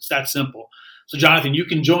Curling. It's that simple. So, Jonathan, you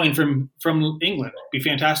can join from England. It'd be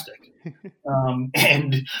fantastic.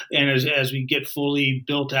 And as we get fully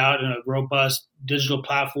built out in a robust digital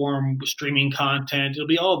platform, streaming content, it'll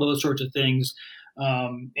be all those sorts of things.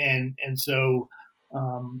 So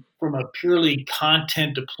from a purely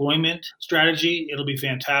content deployment strategy, it'll be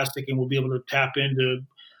fantastic, and we'll be able to tap into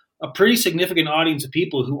a pretty significant audience of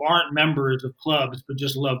people who aren't members of clubs but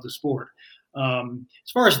just love the sport.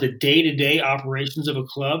 As far as the day-to-day operations of a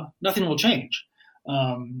club, nothing will change.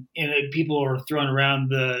 And people are throwing around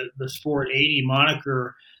the Sport 80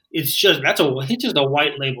 moniker. It's just a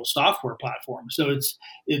white label software platform. So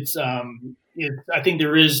I think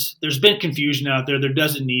there's been confusion out there. There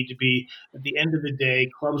doesn't need to be. At the end of the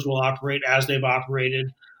day, clubs will operate as they've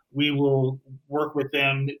operated. We will work with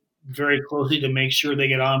them very closely to make sure they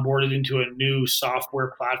get onboarded into a new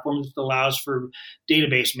software platform that allows for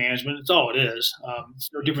database management. It's all it is.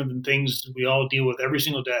 It's no different than things we all deal with every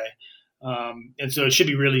single day. And so it should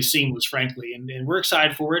be really seamless, frankly. And we're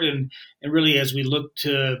excited for it. And really, as we look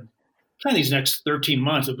to kind of these next 13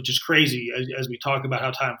 months, which is crazy as we talk about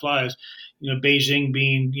how time flies, Beijing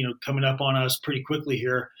being, coming up on us pretty quickly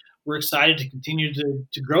here, we're excited to continue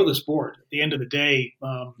to grow the sport. At the end of the day,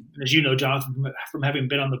 as you know, Jonathan, from having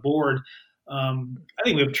been on the board, I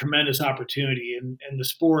think we have a tremendous opportunity. And the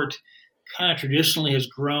sport kind of traditionally has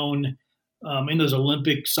grown in those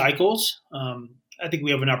Olympic cycles. I think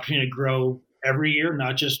we have an opportunity to grow every year,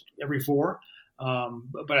 not just every 4.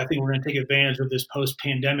 But I think we're going to take advantage of this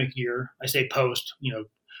post-pandemic year. I say post,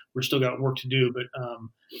 we're still got work to do. But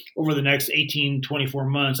over the next 18, 24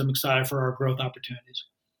 months, I'm excited for our growth opportunities.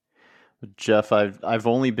 Jeff, I've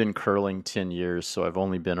only been curling 10 years, so I've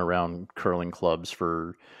only been around curling clubs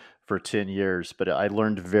for 10 years, but I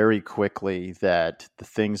learned very quickly that the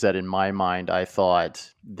things that in my mind I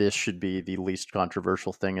thought this should be the least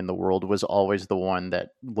controversial thing in the world was always the one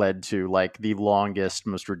that led to like the longest,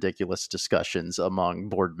 most ridiculous discussions among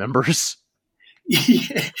board members.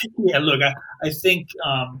 Yeah, look, I think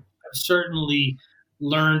I've certainly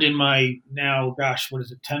learned in my now,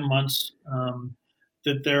 10 months,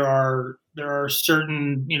 that there are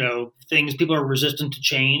certain, things people are resistant to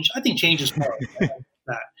change. I think change is hard.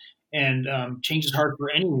 And change is hard for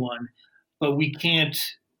anyone, but we can't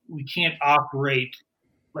operate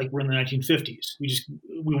like we're in the 1950s.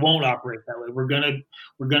 We won't operate that way. We're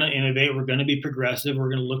gonna innovate. We're gonna be progressive. We're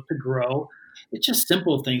gonna look to grow. It's just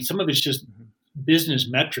simple things. Some of it's just business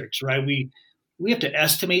metrics, right? We have to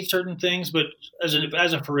estimate certain things, but as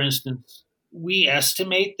a for instance, we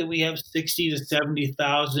estimate that we have 60 to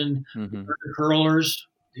 70,000 curlers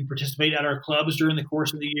who participate at our clubs during the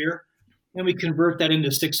course of the year. And we convert that into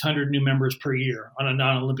 600 new members per year on a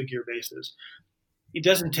non-Olympic year basis. It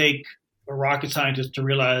doesn't take a rocket scientist to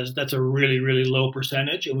realize that's a really, really low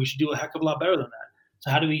percentage, and we should do a heck of a lot better than that.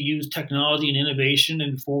 So how do we use technology and innovation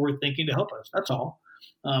and forward thinking to help us? That's all.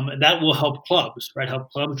 And that will help clubs, right? Help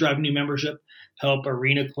clubs drive new membership, help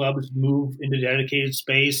arena clubs move into dedicated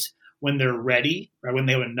space when they're ready, right? When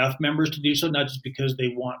they have enough members to do so, not just because they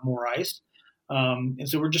want more ice. And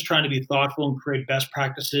so we're just trying to be thoughtful and create best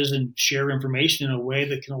practices and share information in a way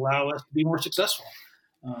that can allow us to be more successful.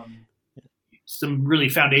 Some really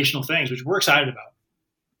foundational things, which we're excited about.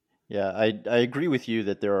 Yeah, I agree with you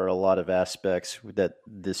that there are a lot of aspects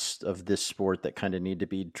of this sport that kind of need to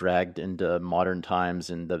be dragged into modern times,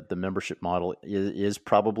 and the membership model is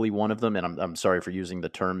probably one of them. And I'm sorry for using the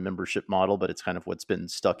term membership model, but it's kind of what's been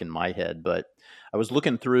stuck in my head. But I was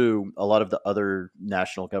looking through a lot of the other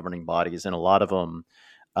national governing bodies, and a lot of them,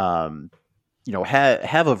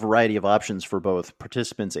 have a variety of options for both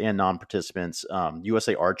participants and non-participants.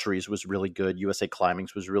 USA Archery's was really good. USA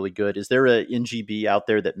Climbing's was really good. Is there a NGB out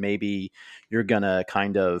there that maybe you're gonna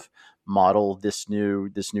kind of model this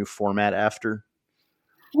new format after?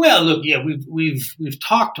 Well, look, yeah, we've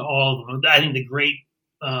talked to all of them. I think the great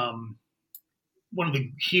one of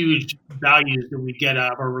the huge values that we get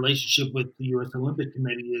out of our relationship with the U.S. Olympic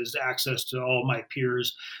Committee is access to all my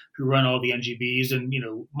peers who run all the NGBs and,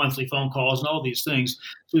 monthly phone calls and all these things.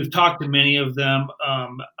 So we've talked to many of them.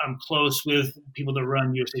 I'm close with people that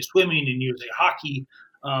run USA Swimming and USA Hockey.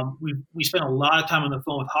 We spent a lot of time on the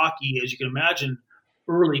phone with hockey, as you can imagine,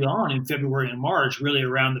 early on in February and March, really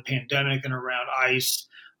around the pandemic and around ice,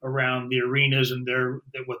 around the arenas and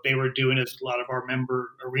what they were doing, as a lot of our member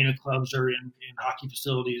arena clubs are in hockey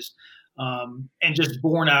facilities. And just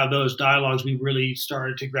born out of those dialogues, we really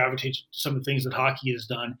started to gravitate to some of the things that hockey has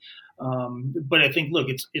done. But I think, look,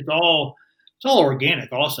 it's all it's all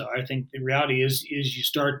organic. Also, I think the reality is you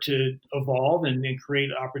start to evolve and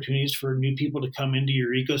create opportunities for new people to come into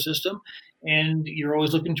your ecosystem, and you're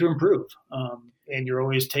always looking to improve, and you're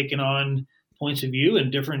always taking on points of view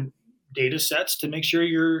and different data sets to make sure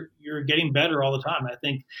you're getting better all the time. I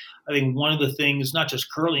think one of the things, not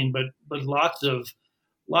just curling, but lots of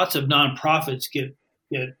nonprofits get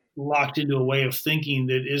locked into a way of thinking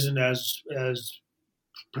that isn't as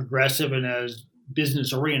progressive and as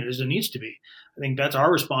business oriented as it needs to be. I think that's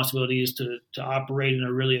our responsibility, is to operate in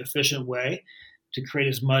a really efficient way, to create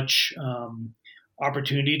as much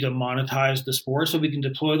opportunity to monetize the sport so we can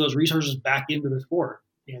deploy those resources back into the sport.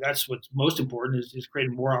 That's what's most important, is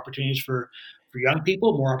creating more opportunities for young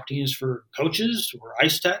people, more opportunities for coaches or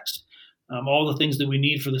ice techs, all the things that we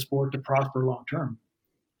need for the sport to prosper long term.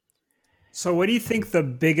 So what do you think the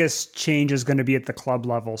biggest change is going to be at the club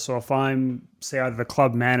level? So if I'm, say, either the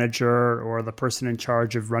club manager or the person in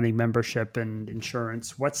charge of running membership and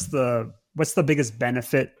insurance, what's the biggest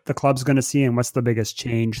benefit the club's going to see, and what's the biggest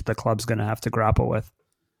change the club's going to have to grapple with?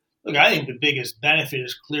 Look, I think the biggest benefit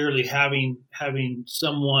is clearly having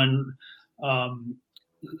someone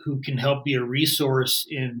who can help be a resource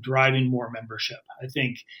in driving more membership. I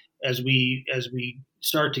think as we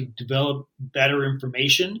start to develop better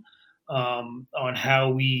information on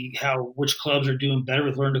which clubs are doing better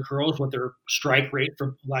with Learn to Curl, what their strike rate,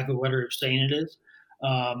 for lack of a better saying it is.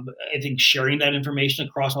 I think sharing that information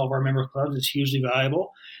across all of our member clubs is hugely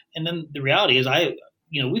valuable. And then the reality is,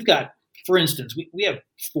 we've got, for instance, we have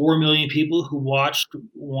 4 million people who watched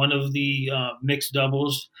one of the mixed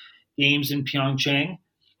doubles games in Pyeongchang.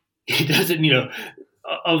 It doesn't,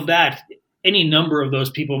 of that, any number of those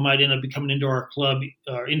people might end up coming into our club,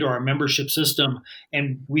 into our membership system,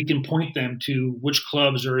 and we can point them to which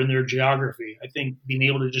clubs are in their geography. I think being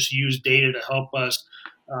able to just use data to help us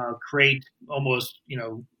create almost,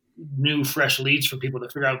 new, fresh leads for people to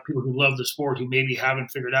figure out, people who love the sport, who maybe haven't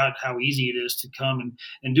figured out how easy it is to come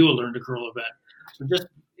and do a Learn to Curl event. So just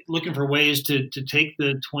looking for ways to take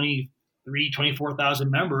the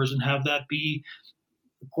 24,000 members and have that be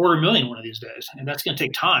 250,000 one of these days. And that's going to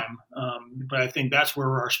take time. But I think that's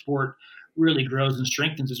where our sport really grows and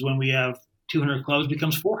strengthens, is when we have 200 clubs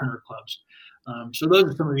becomes 400 clubs. So those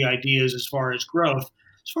are some of the ideas as far as growth.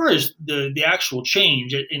 As far as the actual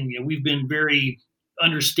change, and we've been very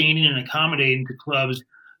understanding and accommodating to clubs.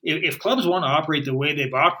 If clubs want to operate the way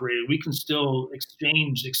they've operated, we can still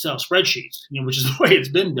exchange Excel spreadsheets, which is the way it's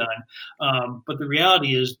been done. But the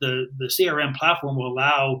reality is the CRM platform will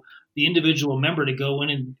allow the individual member to go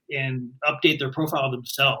in and update their profile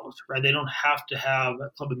themselves, right? They don't have to have a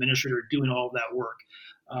club administrator doing all of that work,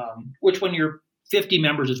 which when you're 50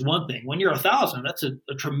 members is one thing. When you're 1,000, that's a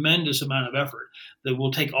tremendous amount of effort that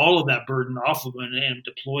will take all of that burden off of them and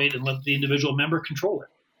deploy it and let the individual member control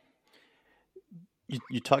it.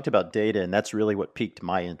 You talked about data, and that's really what piqued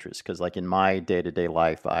my interest, because like in my day-to-day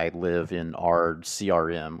life, I live in our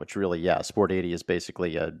CRM, which really, Sport 80 is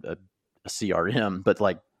basically a CRM, but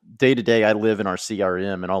like day-to-day, I live in our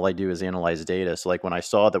CRM and all I do is analyze data. So like when I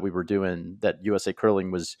saw that we were doing that, USA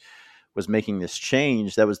Curling was making this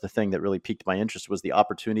change, that was the thing that really piqued my interest, was the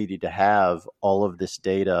opportunity to have all of this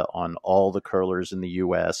data on all the curlers in the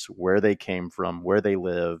US, where they came from, where they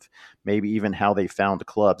live, maybe even how they found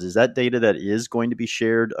clubs. Is that data that is going to be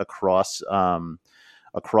shared across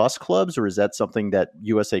clubs, or is that something that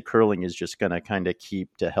USA Curling is just going to kind of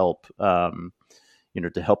keep to help, to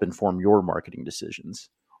help inform your marketing decisions?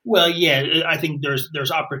 Well, yeah, I think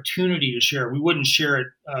there's opportunity to share. We wouldn't share it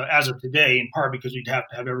as of today, in part because we'd have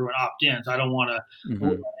to have everyone opt in. So I don't want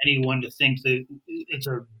anyone to think that it's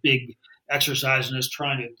a big exercise in us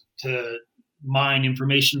trying to mine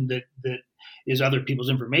information that is other people's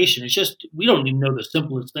information. It's just, we don't even know the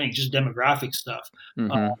simplest things, just demographic stuff.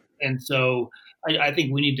 And so I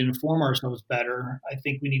think we need to inform ourselves better. I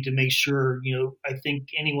think we need to make sure, I think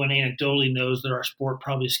anyone anecdotally knows that our sport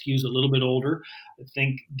probably skews a little bit older. I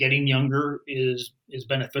think getting younger is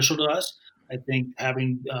beneficial to us. I think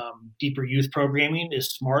having deeper youth programming is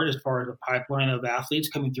smart as far as a pipeline of athletes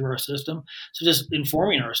coming through our system. So just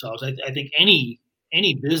informing ourselves. I think any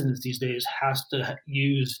business these days has to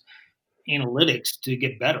use analytics to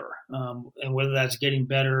get better, and whether that's getting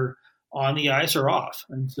better on the ice or off.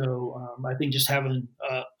 And so I think just having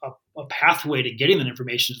a pathway to getting that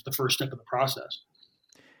information is the first step of the process.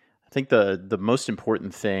 I think the most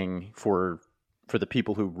important thing for the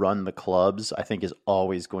people who run the clubs, I think, is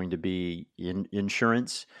always going to be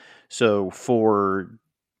insurance. So for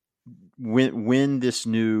when this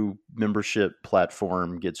new membership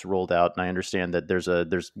platform gets rolled out, and I understand that there's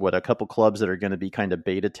a couple clubs that are going to be kind of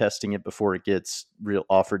beta testing it before it gets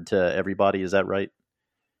offered to everybody. Is that right?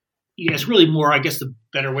 it's really more, I guess the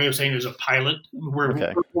better way of saying it is a pilot. We've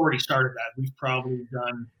already started that. We've probably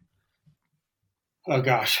done,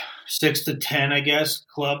 6 to 10, I guess,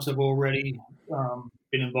 clubs have already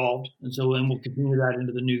been involved. And so we'll continue that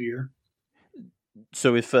into the new year.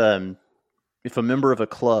 So if a member of a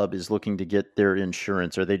club is looking to get their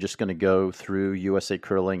insurance, are they just going to go through USA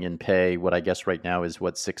Curling and pay what I guess right now is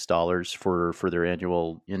 $6 for their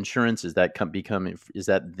annual insurance? Is that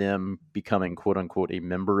them becoming quote unquote a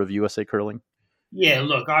member of USA Curling? Yeah,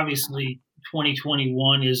 look, obviously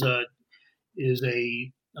 2021 is an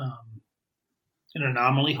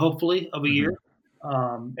anomaly, hopefully, of a year.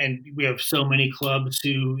 And we have so many clubs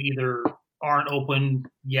who either aren't open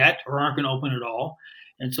yet or aren't going to open at all.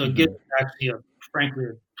 And so it gives actually a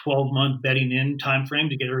 12-month betting in time frame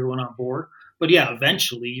to get everyone on board. But yeah,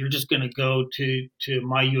 eventually you're just going to go to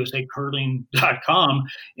myusacurling.com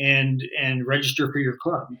and register for your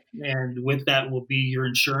club. And with that will be your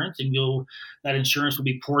insurance, and that insurance will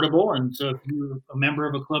be portable. And so if you're a member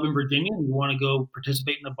of a club in Virginia and you want to go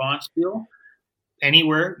participate in the Bonspiel,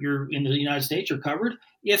 anywhere you're in the United States, you're covered.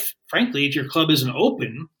 If your club isn't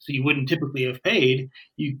open, so you wouldn't typically have paid,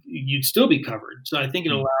 you'd still be covered. So I think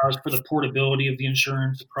it allows for the portability of the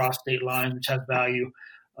insurance across state lines, which has value,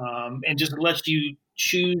 and just lets you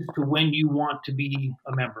choose to when you want to be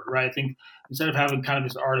a member, right? I think instead of having kind of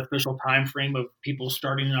this artificial time frame of people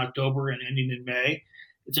starting in October and ending in May,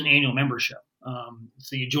 it's an annual membership.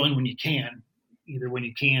 So you join when you can, either when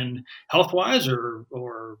you can health-wise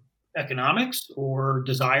or economics or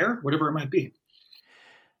desire, whatever it might be.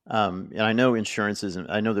 And I know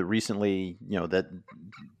I know that recently, that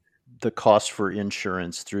the cost for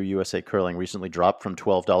insurance through USA Curling recently dropped from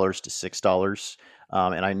 $12 to $6.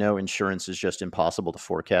 And I know insurance is just impossible to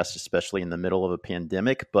forecast, especially in the middle of a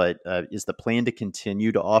pandemic, but is the plan to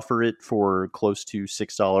continue to offer it for close to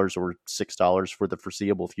 $6 or $6 for the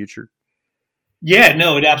foreseeable future? Yeah,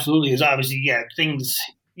 no, it absolutely is. Obviously, things,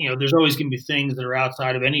 there's always going to be things that are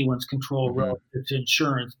outside of anyone's control relative to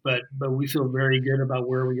insurance, but we feel very good about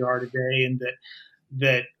where we are today, and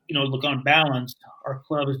that look, on balance, our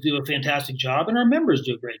clubs do a fantastic job and our members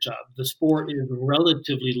do a great job. The sport is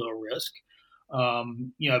relatively low risk.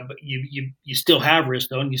 But you still have risk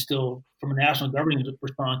though, and you still, from a national governing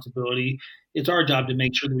responsibility, it's our job to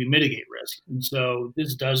make sure that we mitigate risk. And so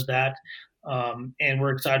this does that. And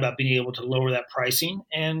we're excited about being able to lower that pricing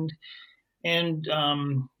and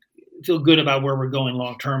feel good about where we're going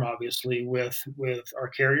long term, obviously, with our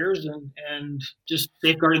carriers and just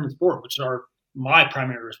safeguarding the sport, which is my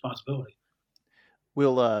primary responsibility.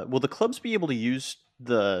 Will the clubs be able to use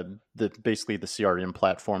basically the CRM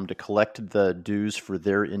platform to collect the dues for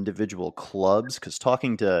their individual clubs? Because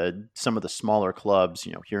talking to some of the smaller clubs,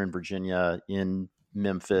 here in Virginia, in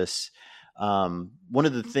Memphis, one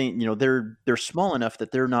of the things, they're small enough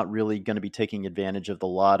that they're not really going to be taking advantage of a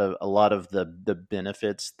lot of the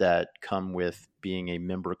benefits that come with being a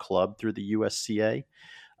member club through the USCA.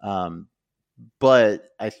 But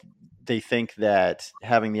they think that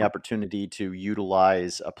having the opportunity to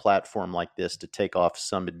utilize a platform like this to take off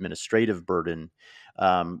some administrative burden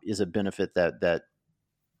is a benefit that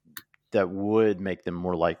would make them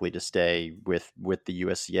more likely to stay with the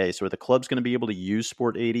USCA. So are the clubs going to be able to use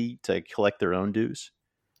Sport 80 to collect their own dues?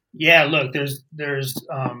 Yeah, look, there's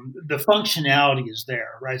the functionality is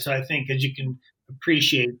there, right? So I think, as you can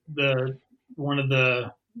appreciate, one of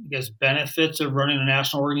the benefits of running a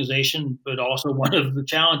national organization, but also one of the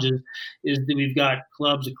challenges is that we've got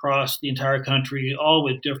clubs across the entire country, all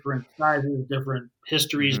with different sizes, different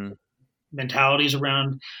histories, mentalities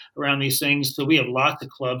around these things. So we have lots of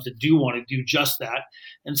clubs that do want to do just that,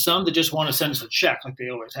 and some that just want to send us a check like they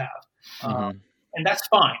always have. And that's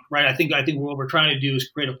fine, right? I think what we're trying to do is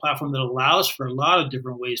create a platform that allows for a lot of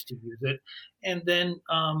different ways to use it, and then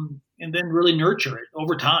really nurture it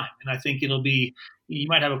over time. And I think it'll be, you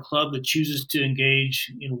might have a club that chooses to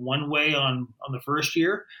engage in one way on the first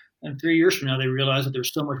year, and 3 years from now they realize that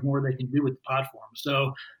there's so much more they can do with the platform.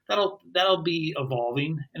 So that'll be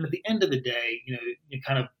evolving. And at the end of the day, you're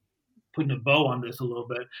kind of putting a bow on this a little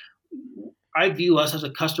bit. I view us as a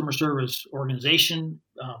customer service organization.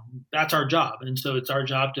 That's our job. And so it's our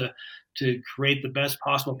job to create the best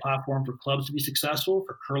possible platform for clubs to be successful,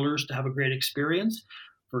 for curlers to have a great experience,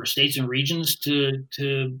 for states and regions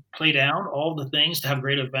to play down all the things, to have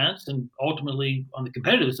great events, and ultimately on the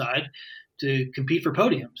competitive side to compete for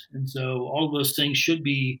podiums. And so all of those things should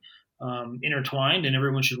be intertwined, and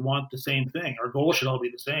everyone should want the same thing. Our goal should all be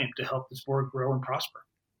the same, to help the sport grow and prosper.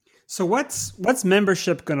 So what's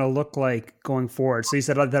membership going to look like going forward? So you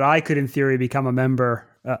said that I could, in theory, become a member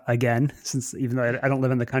again, since even though I don't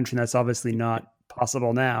live in the country, that's obviously not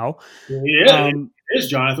possible now. Yeah, is,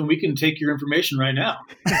 Jonathan. We can take your information right now.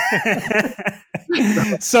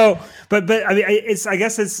 So, but I mean,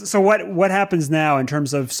 so what happens now in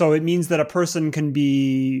terms of, so it means that a person can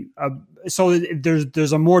be, so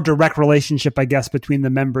there's a more direct relationship, I guess, between the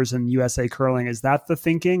members and USA Curling. Is that the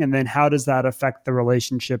thinking? And then how does that affect the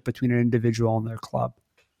relationship between an individual and their club?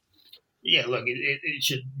 Yeah, look, it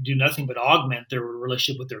should do nothing but augment their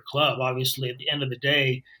relationship with their club. Obviously, at the end of the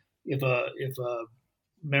day, if a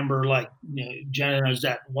member like Jenna is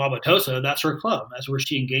at Wauwatosa, that's her club. That's where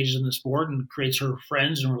she engages in the sport and creates her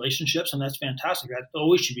friends and relationships, and that's fantastic. That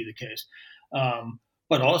always should be the case.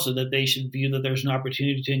 But also that they should view that there's an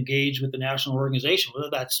opportunity to engage with the national organization,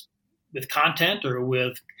 whether that's with content or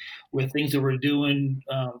with things that we're doing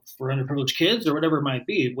for underprivileged kids or whatever it might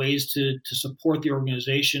be, ways to support the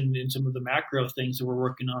organization in some of the macro things that we're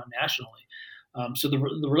working on nationally. So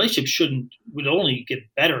the relationship would only get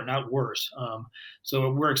better, not worse.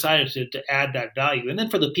 So we're excited to add that value. And then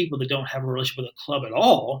for the people that don't have a relationship with a club at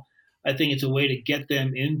all, I think it's a way to get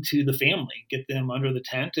them into the family, get them under the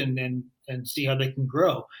tent and see how they can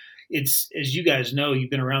grow. It's, as you guys know, you've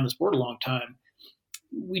been around the sport a long time.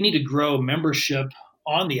 We need to grow membership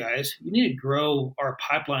on the ice. We need to grow our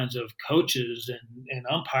pipelines of coaches and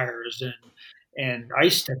umpires and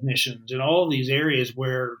ice technicians and all of these areas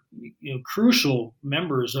where crucial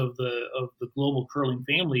members of the global curling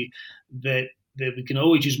family that we can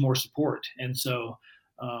always use more support. And so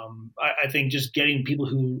I think just getting people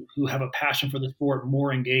who have a passion for the sport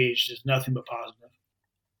more engaged is nothing but positive.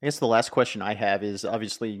 I guess the last question I have is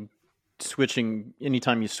obviously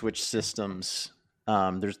anytime you switch systems,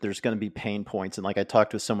 there's going to be pain points. And like I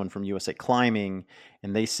talked with someone from USA Climbing,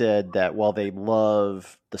 and they said that while they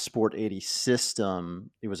love the Sport 80 system,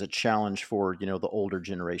 it was a challenge for, the older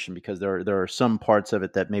generation because there are some parts of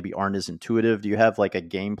it that maybe aren't as intuitive. Do you have like a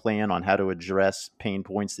game plan on how to address pain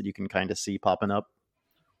points that you can kind of see popping up?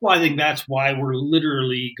 Well, I think that's why we're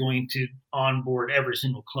literally going to onboard every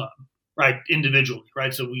single club, right? Individually,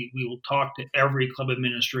 right? So we will talk to every club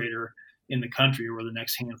administrator in the country over the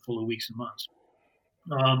next handful of weeks and months.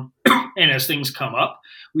 And as things come up,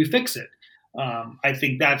 we fix it. I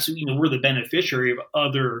think that's, we're the beneficiary of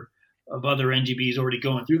other NGBs already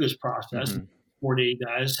going through this process. Mm-hmm. 40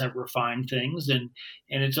 guys have refined things, and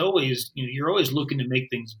it's always, you're always looking to make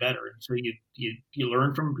things better. And so you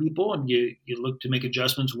learn from people and you look to make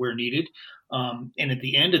adjustments where needed. And at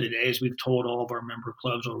the end of the day, as we've told all of our member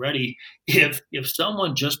clubs already, if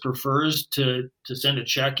someone just prefers to send a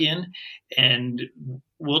check in, and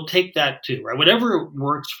we'll take that too, right? Whatever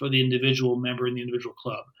works for the individual member in the individual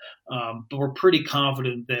club. But we're pretty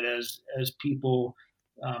confident that as people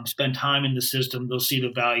spend time in the system, they'll see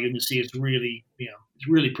the value and they'll see it's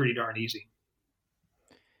really pretty darn easy.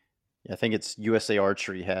 Yeah, I think it's USA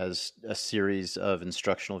Archery has a series of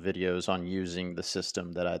instructional videos on using the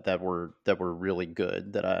system that were really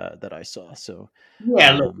good that I saw. So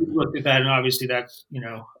yeah, we looked at that, and obviously that's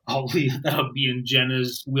that'll be in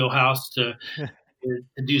Jenna's wheelhouse to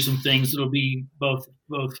do some things that'll be both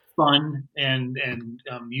fun and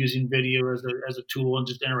using video as a tool and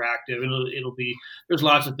just interactive. It'll be, there's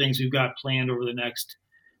lots of things we've got planned over the next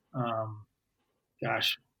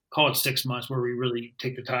call it 6 months, where we really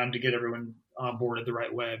take the time to get everyone on board the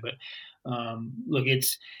right way. But look,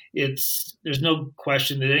 it's there's no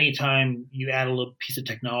question that anytime you add a little piece of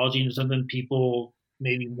technology into something, people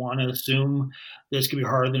maybe want to assume this could be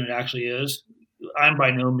harder than it actually is. I'm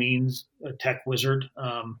by no means a tech wizard,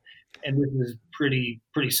 and this is pretty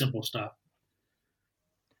simple stuff.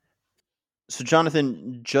 So,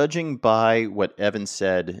 Jonathan, judging by what Evan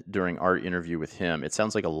said during our interview with him, it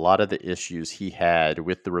sounds like a lot of the issues he had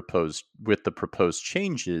with the proposed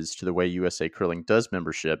changes to the way USA Curling does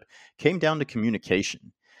membership came down to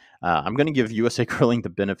communication. I'm going to give USA Curling the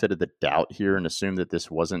benefit of the doubt here and assume that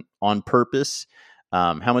this wasn't on purpose.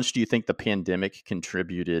 How much do you think the pandemic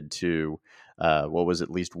contributed to what was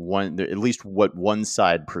at least what one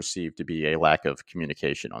side perceived to be a lack of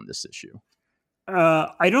communication on this issue?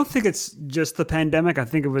 I don't think it's just the pandemic. I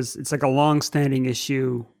think it's like a long-standing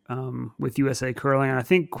issue with USA Curling. And I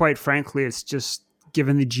think, quite frankly, it's just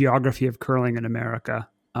given the geography of curling in America.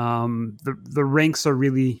 The rinks are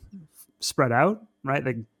really spread out, right?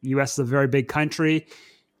 The U.S. is a very big country.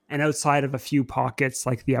 And outside of a few pockets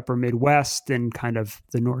like the upper Midwest and kind of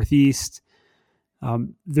the Northeast,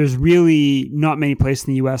 there's really not many places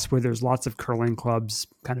in the U.S. where there's lots of curling clubs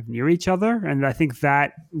kind of near each other. And I think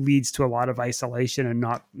that leads to a lot of isolation and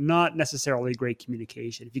not necessarily great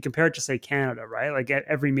communication. If you compare it to, say, Canada, right? Like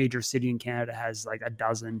every major city in Canada has like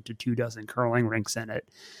 12 to 24 curling rinks in it.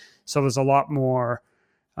 So there's a lot more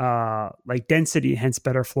like density, hence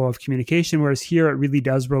better flow of communication. Whereas here it really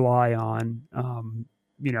does rely on,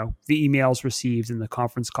 the emails received and the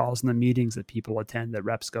conference calls and the meetings that people attend that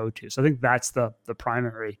reps go to. So I think that's the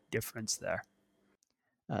primary difference there.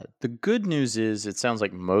 The good news is it sounds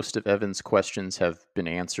like most of Evan's questions have been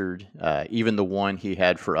answered. Even the one he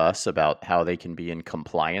had for us about how they can be in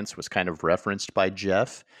compliance was kind of referenced by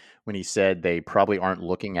Jeff when he said they probably aren't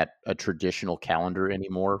looking at a traditional calendar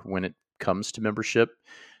anymore when it comes to membership.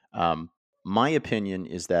 My opinion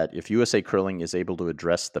is that if USA Curling is able to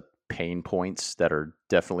address the pain points that are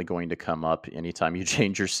definitely going to come up anytime you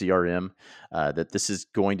change your CRM, that this is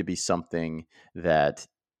going to be something that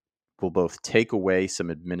will both take away some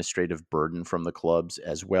administrative burden from the clubs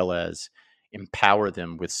as well as empower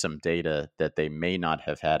them with some data that they may not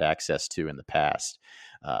have had access to in the past.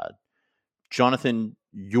 Jonathan,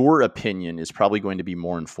 your opinion is probably going to be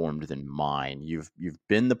more informed than mine. You've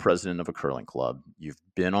been the president of a curling club. You've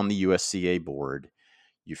been on the USCA board.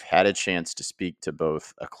 You've had a chance to speak to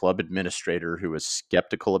both a club administrator who was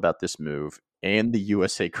skeptical about this move and the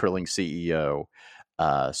USA Curling CEO.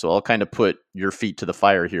 So I'll kind of put your feet to the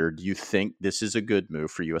fire here. Do you think this is a good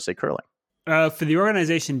move for USA Curling? For the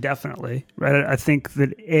organization, definitely. Right. I think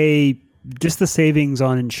that just the savings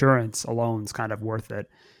on insurance alone is kind of worth it.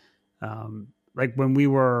 Like when we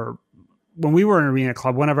were an arena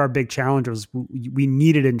club, one of our big challenges, we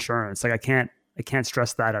needed insurance. Like I can't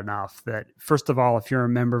stress that enough. That first of all, if you're a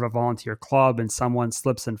member of a volunteer club and someone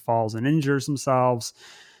slips and falls and injures themselves,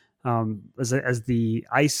 as the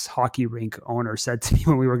ice hockey rink owner said to me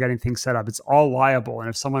when we were getting things set up, it's all liable. And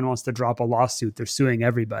if someone wants to drop a lawsuit, they're suing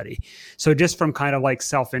everybody. So just from kind of like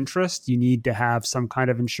self-interest, you need to have some kind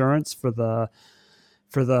of insurance for the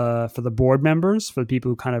board members, for the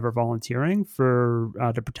people who kind of are volunteering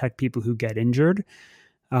to protect people who get injured.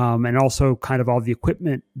 And also kind of all the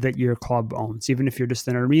equipment that your club owns. Even if you're just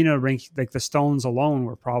an arena rink, like the stones alone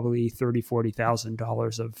were probably $30,000,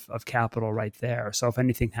 $40,000 of capital right there. So if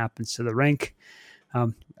anything happens to the rink, I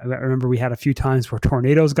remember we had a few times where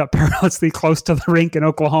tornadoes got perilously close to the rink in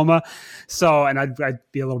Oklahoma. So, and I'd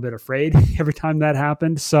be a little bit afraid every time that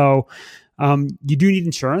happened. So you do need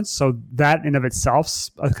insurance. So that in of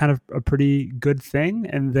itself's a kind of a pretty good thing.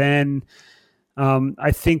 And then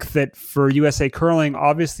I think that for USA Curling,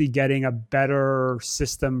 obviously getting a better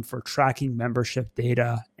system for tracking membership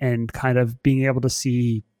data and kind of being able to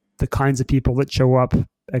see the kinds of people that show up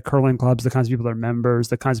at curling clubs, the kinds of people that are members,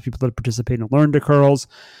 the kinds of people that participate and learn to curls,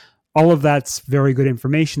 all of that's very good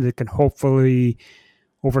information that can hopefully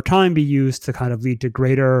over time be used to kind of lead to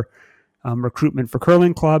greater recruitment for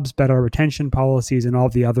curling clubs, better retention policies, and all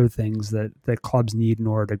the other things that clubs need in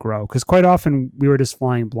order to grow. Because quite often we were just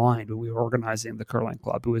flying blind when we were organizing the curling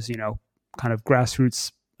club. It was, kind of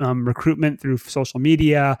grassroots recruitment through social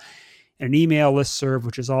media, an email listserv,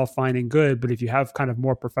 which is all fine and good. But if you have kind of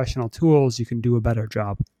more professional tools, you can do a better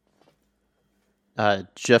job.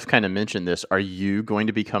 Jeff kind of mentioned this. Are you going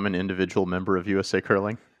to become an individual member of USA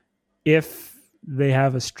Curling? If they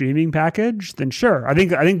have a streaming package, then sure. I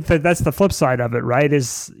think that's the flip side of it, right?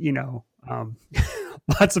 Is,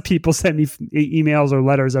 lots of people send me emails or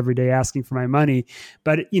letters every day asking for my money.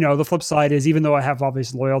 But, the flip side is, even though I have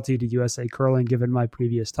obvious loyalty to USA Curling, given my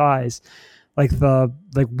previous ties, what's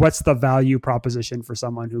the value proposition for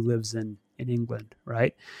someone who lives in England,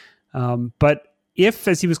 right? But if,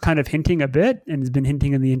 as he was kind of hinting a bit, and has been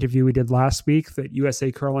hinting in the interview we did last week, that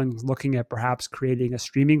USA Curling is looking at perhaps creating a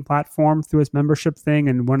streaming platform through its membership thing,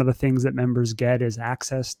 and one of the things that members get is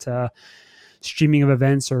access to streaming of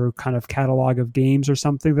events or kind of catalog of games or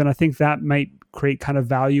something, then I think that might create kind of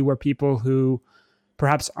value where people who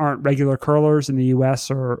perhaps aren't regular curlers in the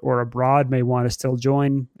US or abroad may want to still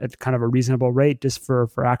join at kind of a reasonable rate just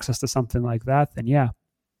for access to something like that, then yeah.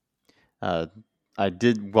 I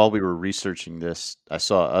did, while we were researching this, I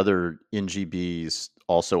saw other NGBs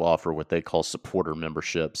also offer what they call supporter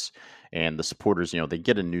memberships. And the supporters, they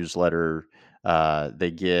get a newsletter,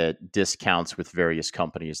 they get discounts with various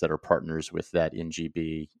companies that are partners with that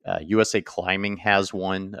NGB. USA Climbing has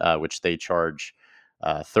one, which they charge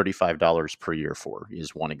 $35 per year for,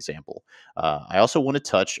 is one example. I also want to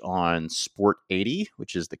touch on Sport 80,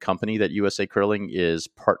 which is the company that USA Curling is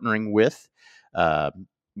partnering with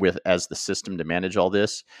as the system to manage all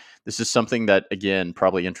this. This is something that, again,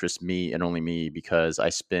 probably interests me and only me, because I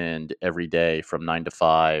spend every day from 9 to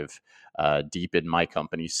 5 deep in my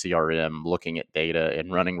company's CRM looking at data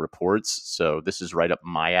and running reports. So this is right up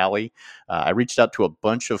my alley. I reached out to a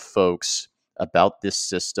bunch of folks about this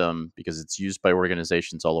system because it's used by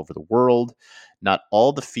organizations all over the world. Not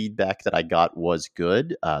all the feedback that I got was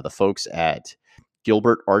good. The folks at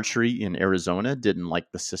Gilbert Archery in Arizona didn't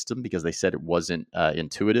like the system because they said it wasn't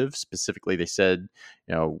intuitive. Specifically, they said,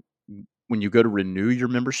 when you go to renew your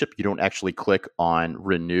membership, you don't actually click on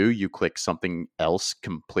renew. You click something else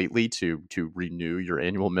completely to renew your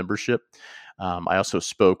annual membership. I also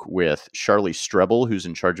spoke with Charlie Strebel, who's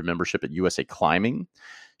in charge of membership at USA Climbing.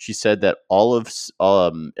 She said that all of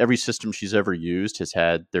every system she's ever used has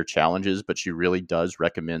had their challenges, but she really does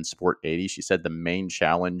recommend Sport 80. She said the main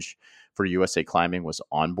challenge for USA Climbing was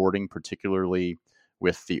onboarding, particularly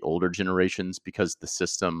with the older generations, because the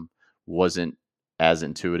system wasn't as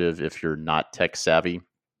intuitive if you're not tech savvy.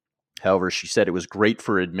 However, she said it was great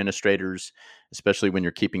for administrators, especially when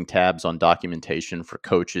you're keeping tabs on documentation for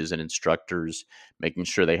coaches and instructors, making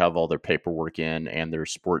sure they have all their paperwork in and their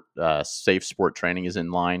safe sport training is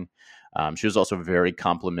in line. She was also very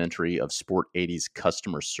complimentary of Sport 80's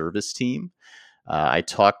customer service team. I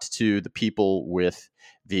talked to the people with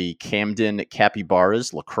the Camden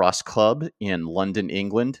Capybaras Lacrosse Club in London,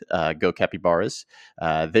 England. Go Capybaras.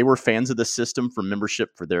 They were fans of the system for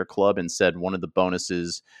membership for their club and said one of the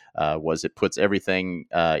bonuses was it puts everything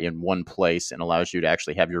in one place and allows you to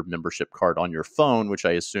actually have your membership card on your phone, which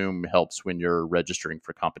I assume helps when you're registering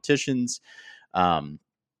for competitions.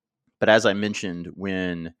 But as I mentioned,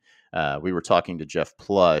 when we were talking to Jeff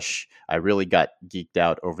Plush, I really got geeked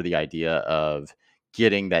out over the idea of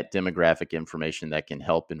getting that demographic information that can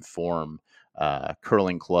help inform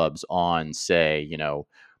curling clubs on, say,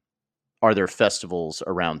 are there festivals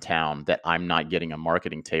around town that I'm not getting a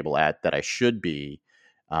marketing table at that I should be?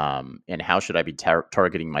 And how should I be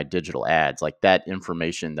targeting my digital ads? Like that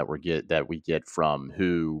information that we get from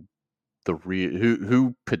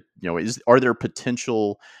are there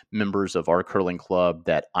potential members of our curling club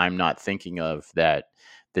that I'm not thinking of that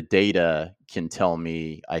the data can tell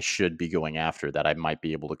me I should be going after, that I might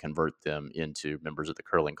be able to convert them into members of the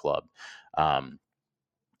curling club.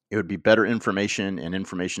 It would be better information, and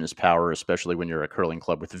information is power, especially when you're a curling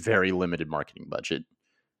club with a very limited marketing budget.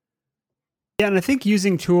 Yeah, and I think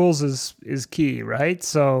using tools is key, right?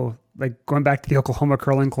 So like going back to the Oklahoma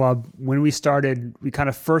Curling Club, when we started, we kind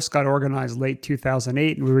of first got organized late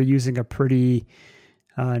 2008, and we were using a pretty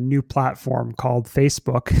new platform called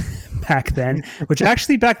Facebook back then, which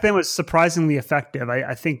actually back then was surprisingly effective.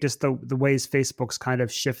 I think just the ways Facebook's kind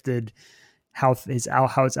of shifted how its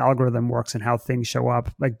algorithm works and how things show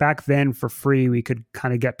up. Like back then for free, we could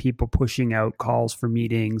kind of get people pushing out calls for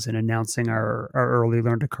meetings and announcing our early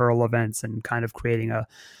Learn to Curl events and kind of creating an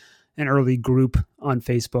early group on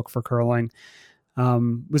Facebook for curling.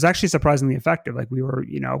 Was actually surprisingly effective. Like we were,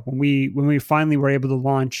 when we finally were able to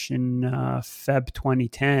launch in Feb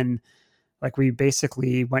 2010, like we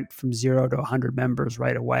basically went from 0 to 100 members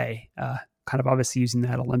right away. Kind of obviously using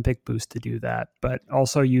that Olympic boost to do that, but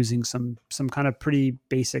also using some kind of pretty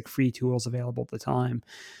basic free tools available at the time.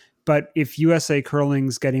 But if USA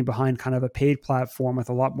Curling's getting behind kind of a paid platform with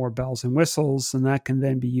a lot more bells and whistles, and that can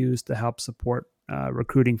then be used to help support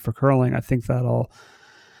recruiting for curling, I think that'll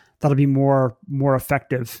be more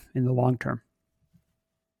effective in the long term.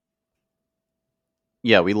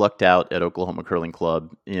 Yeah, we lucked out at Oklahoma Curling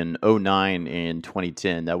Club in 2009 and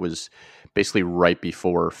 2010. That was basically right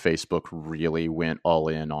before Facebook really went all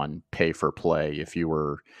in on pay for play if you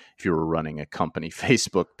were running a company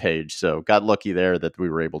Facebook page. So got lucky there that we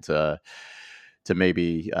were able to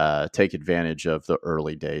maybe take advantage of the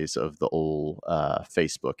early days of the old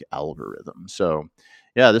Facebook algorithm. So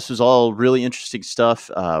yeah, this is all really interesting stuff.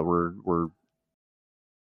 We're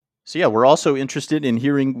also interested in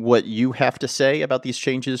hearing what you have to say about these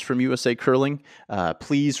changes from USA Curling.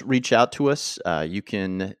 Please reach out to us. You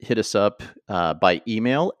can hit us up by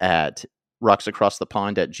email at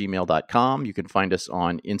rocksacrossthepond@gmail.com. You can find us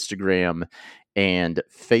on Instagram and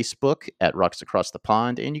Facebook at Rocks Across the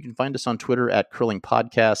Pond, and you can find us on Twitter at Curling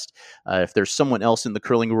Podcast. If there's someone else in the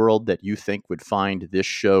curling world that you think would find this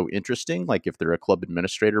show interesting, like if they're a club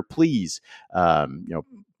administrator, please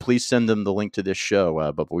send them the link to this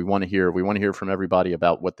show. But we want to hear from everybody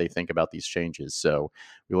about what they think about these changes. So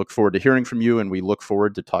we look forward to hearing from you, and we look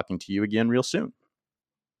forward to talking to you again real soon.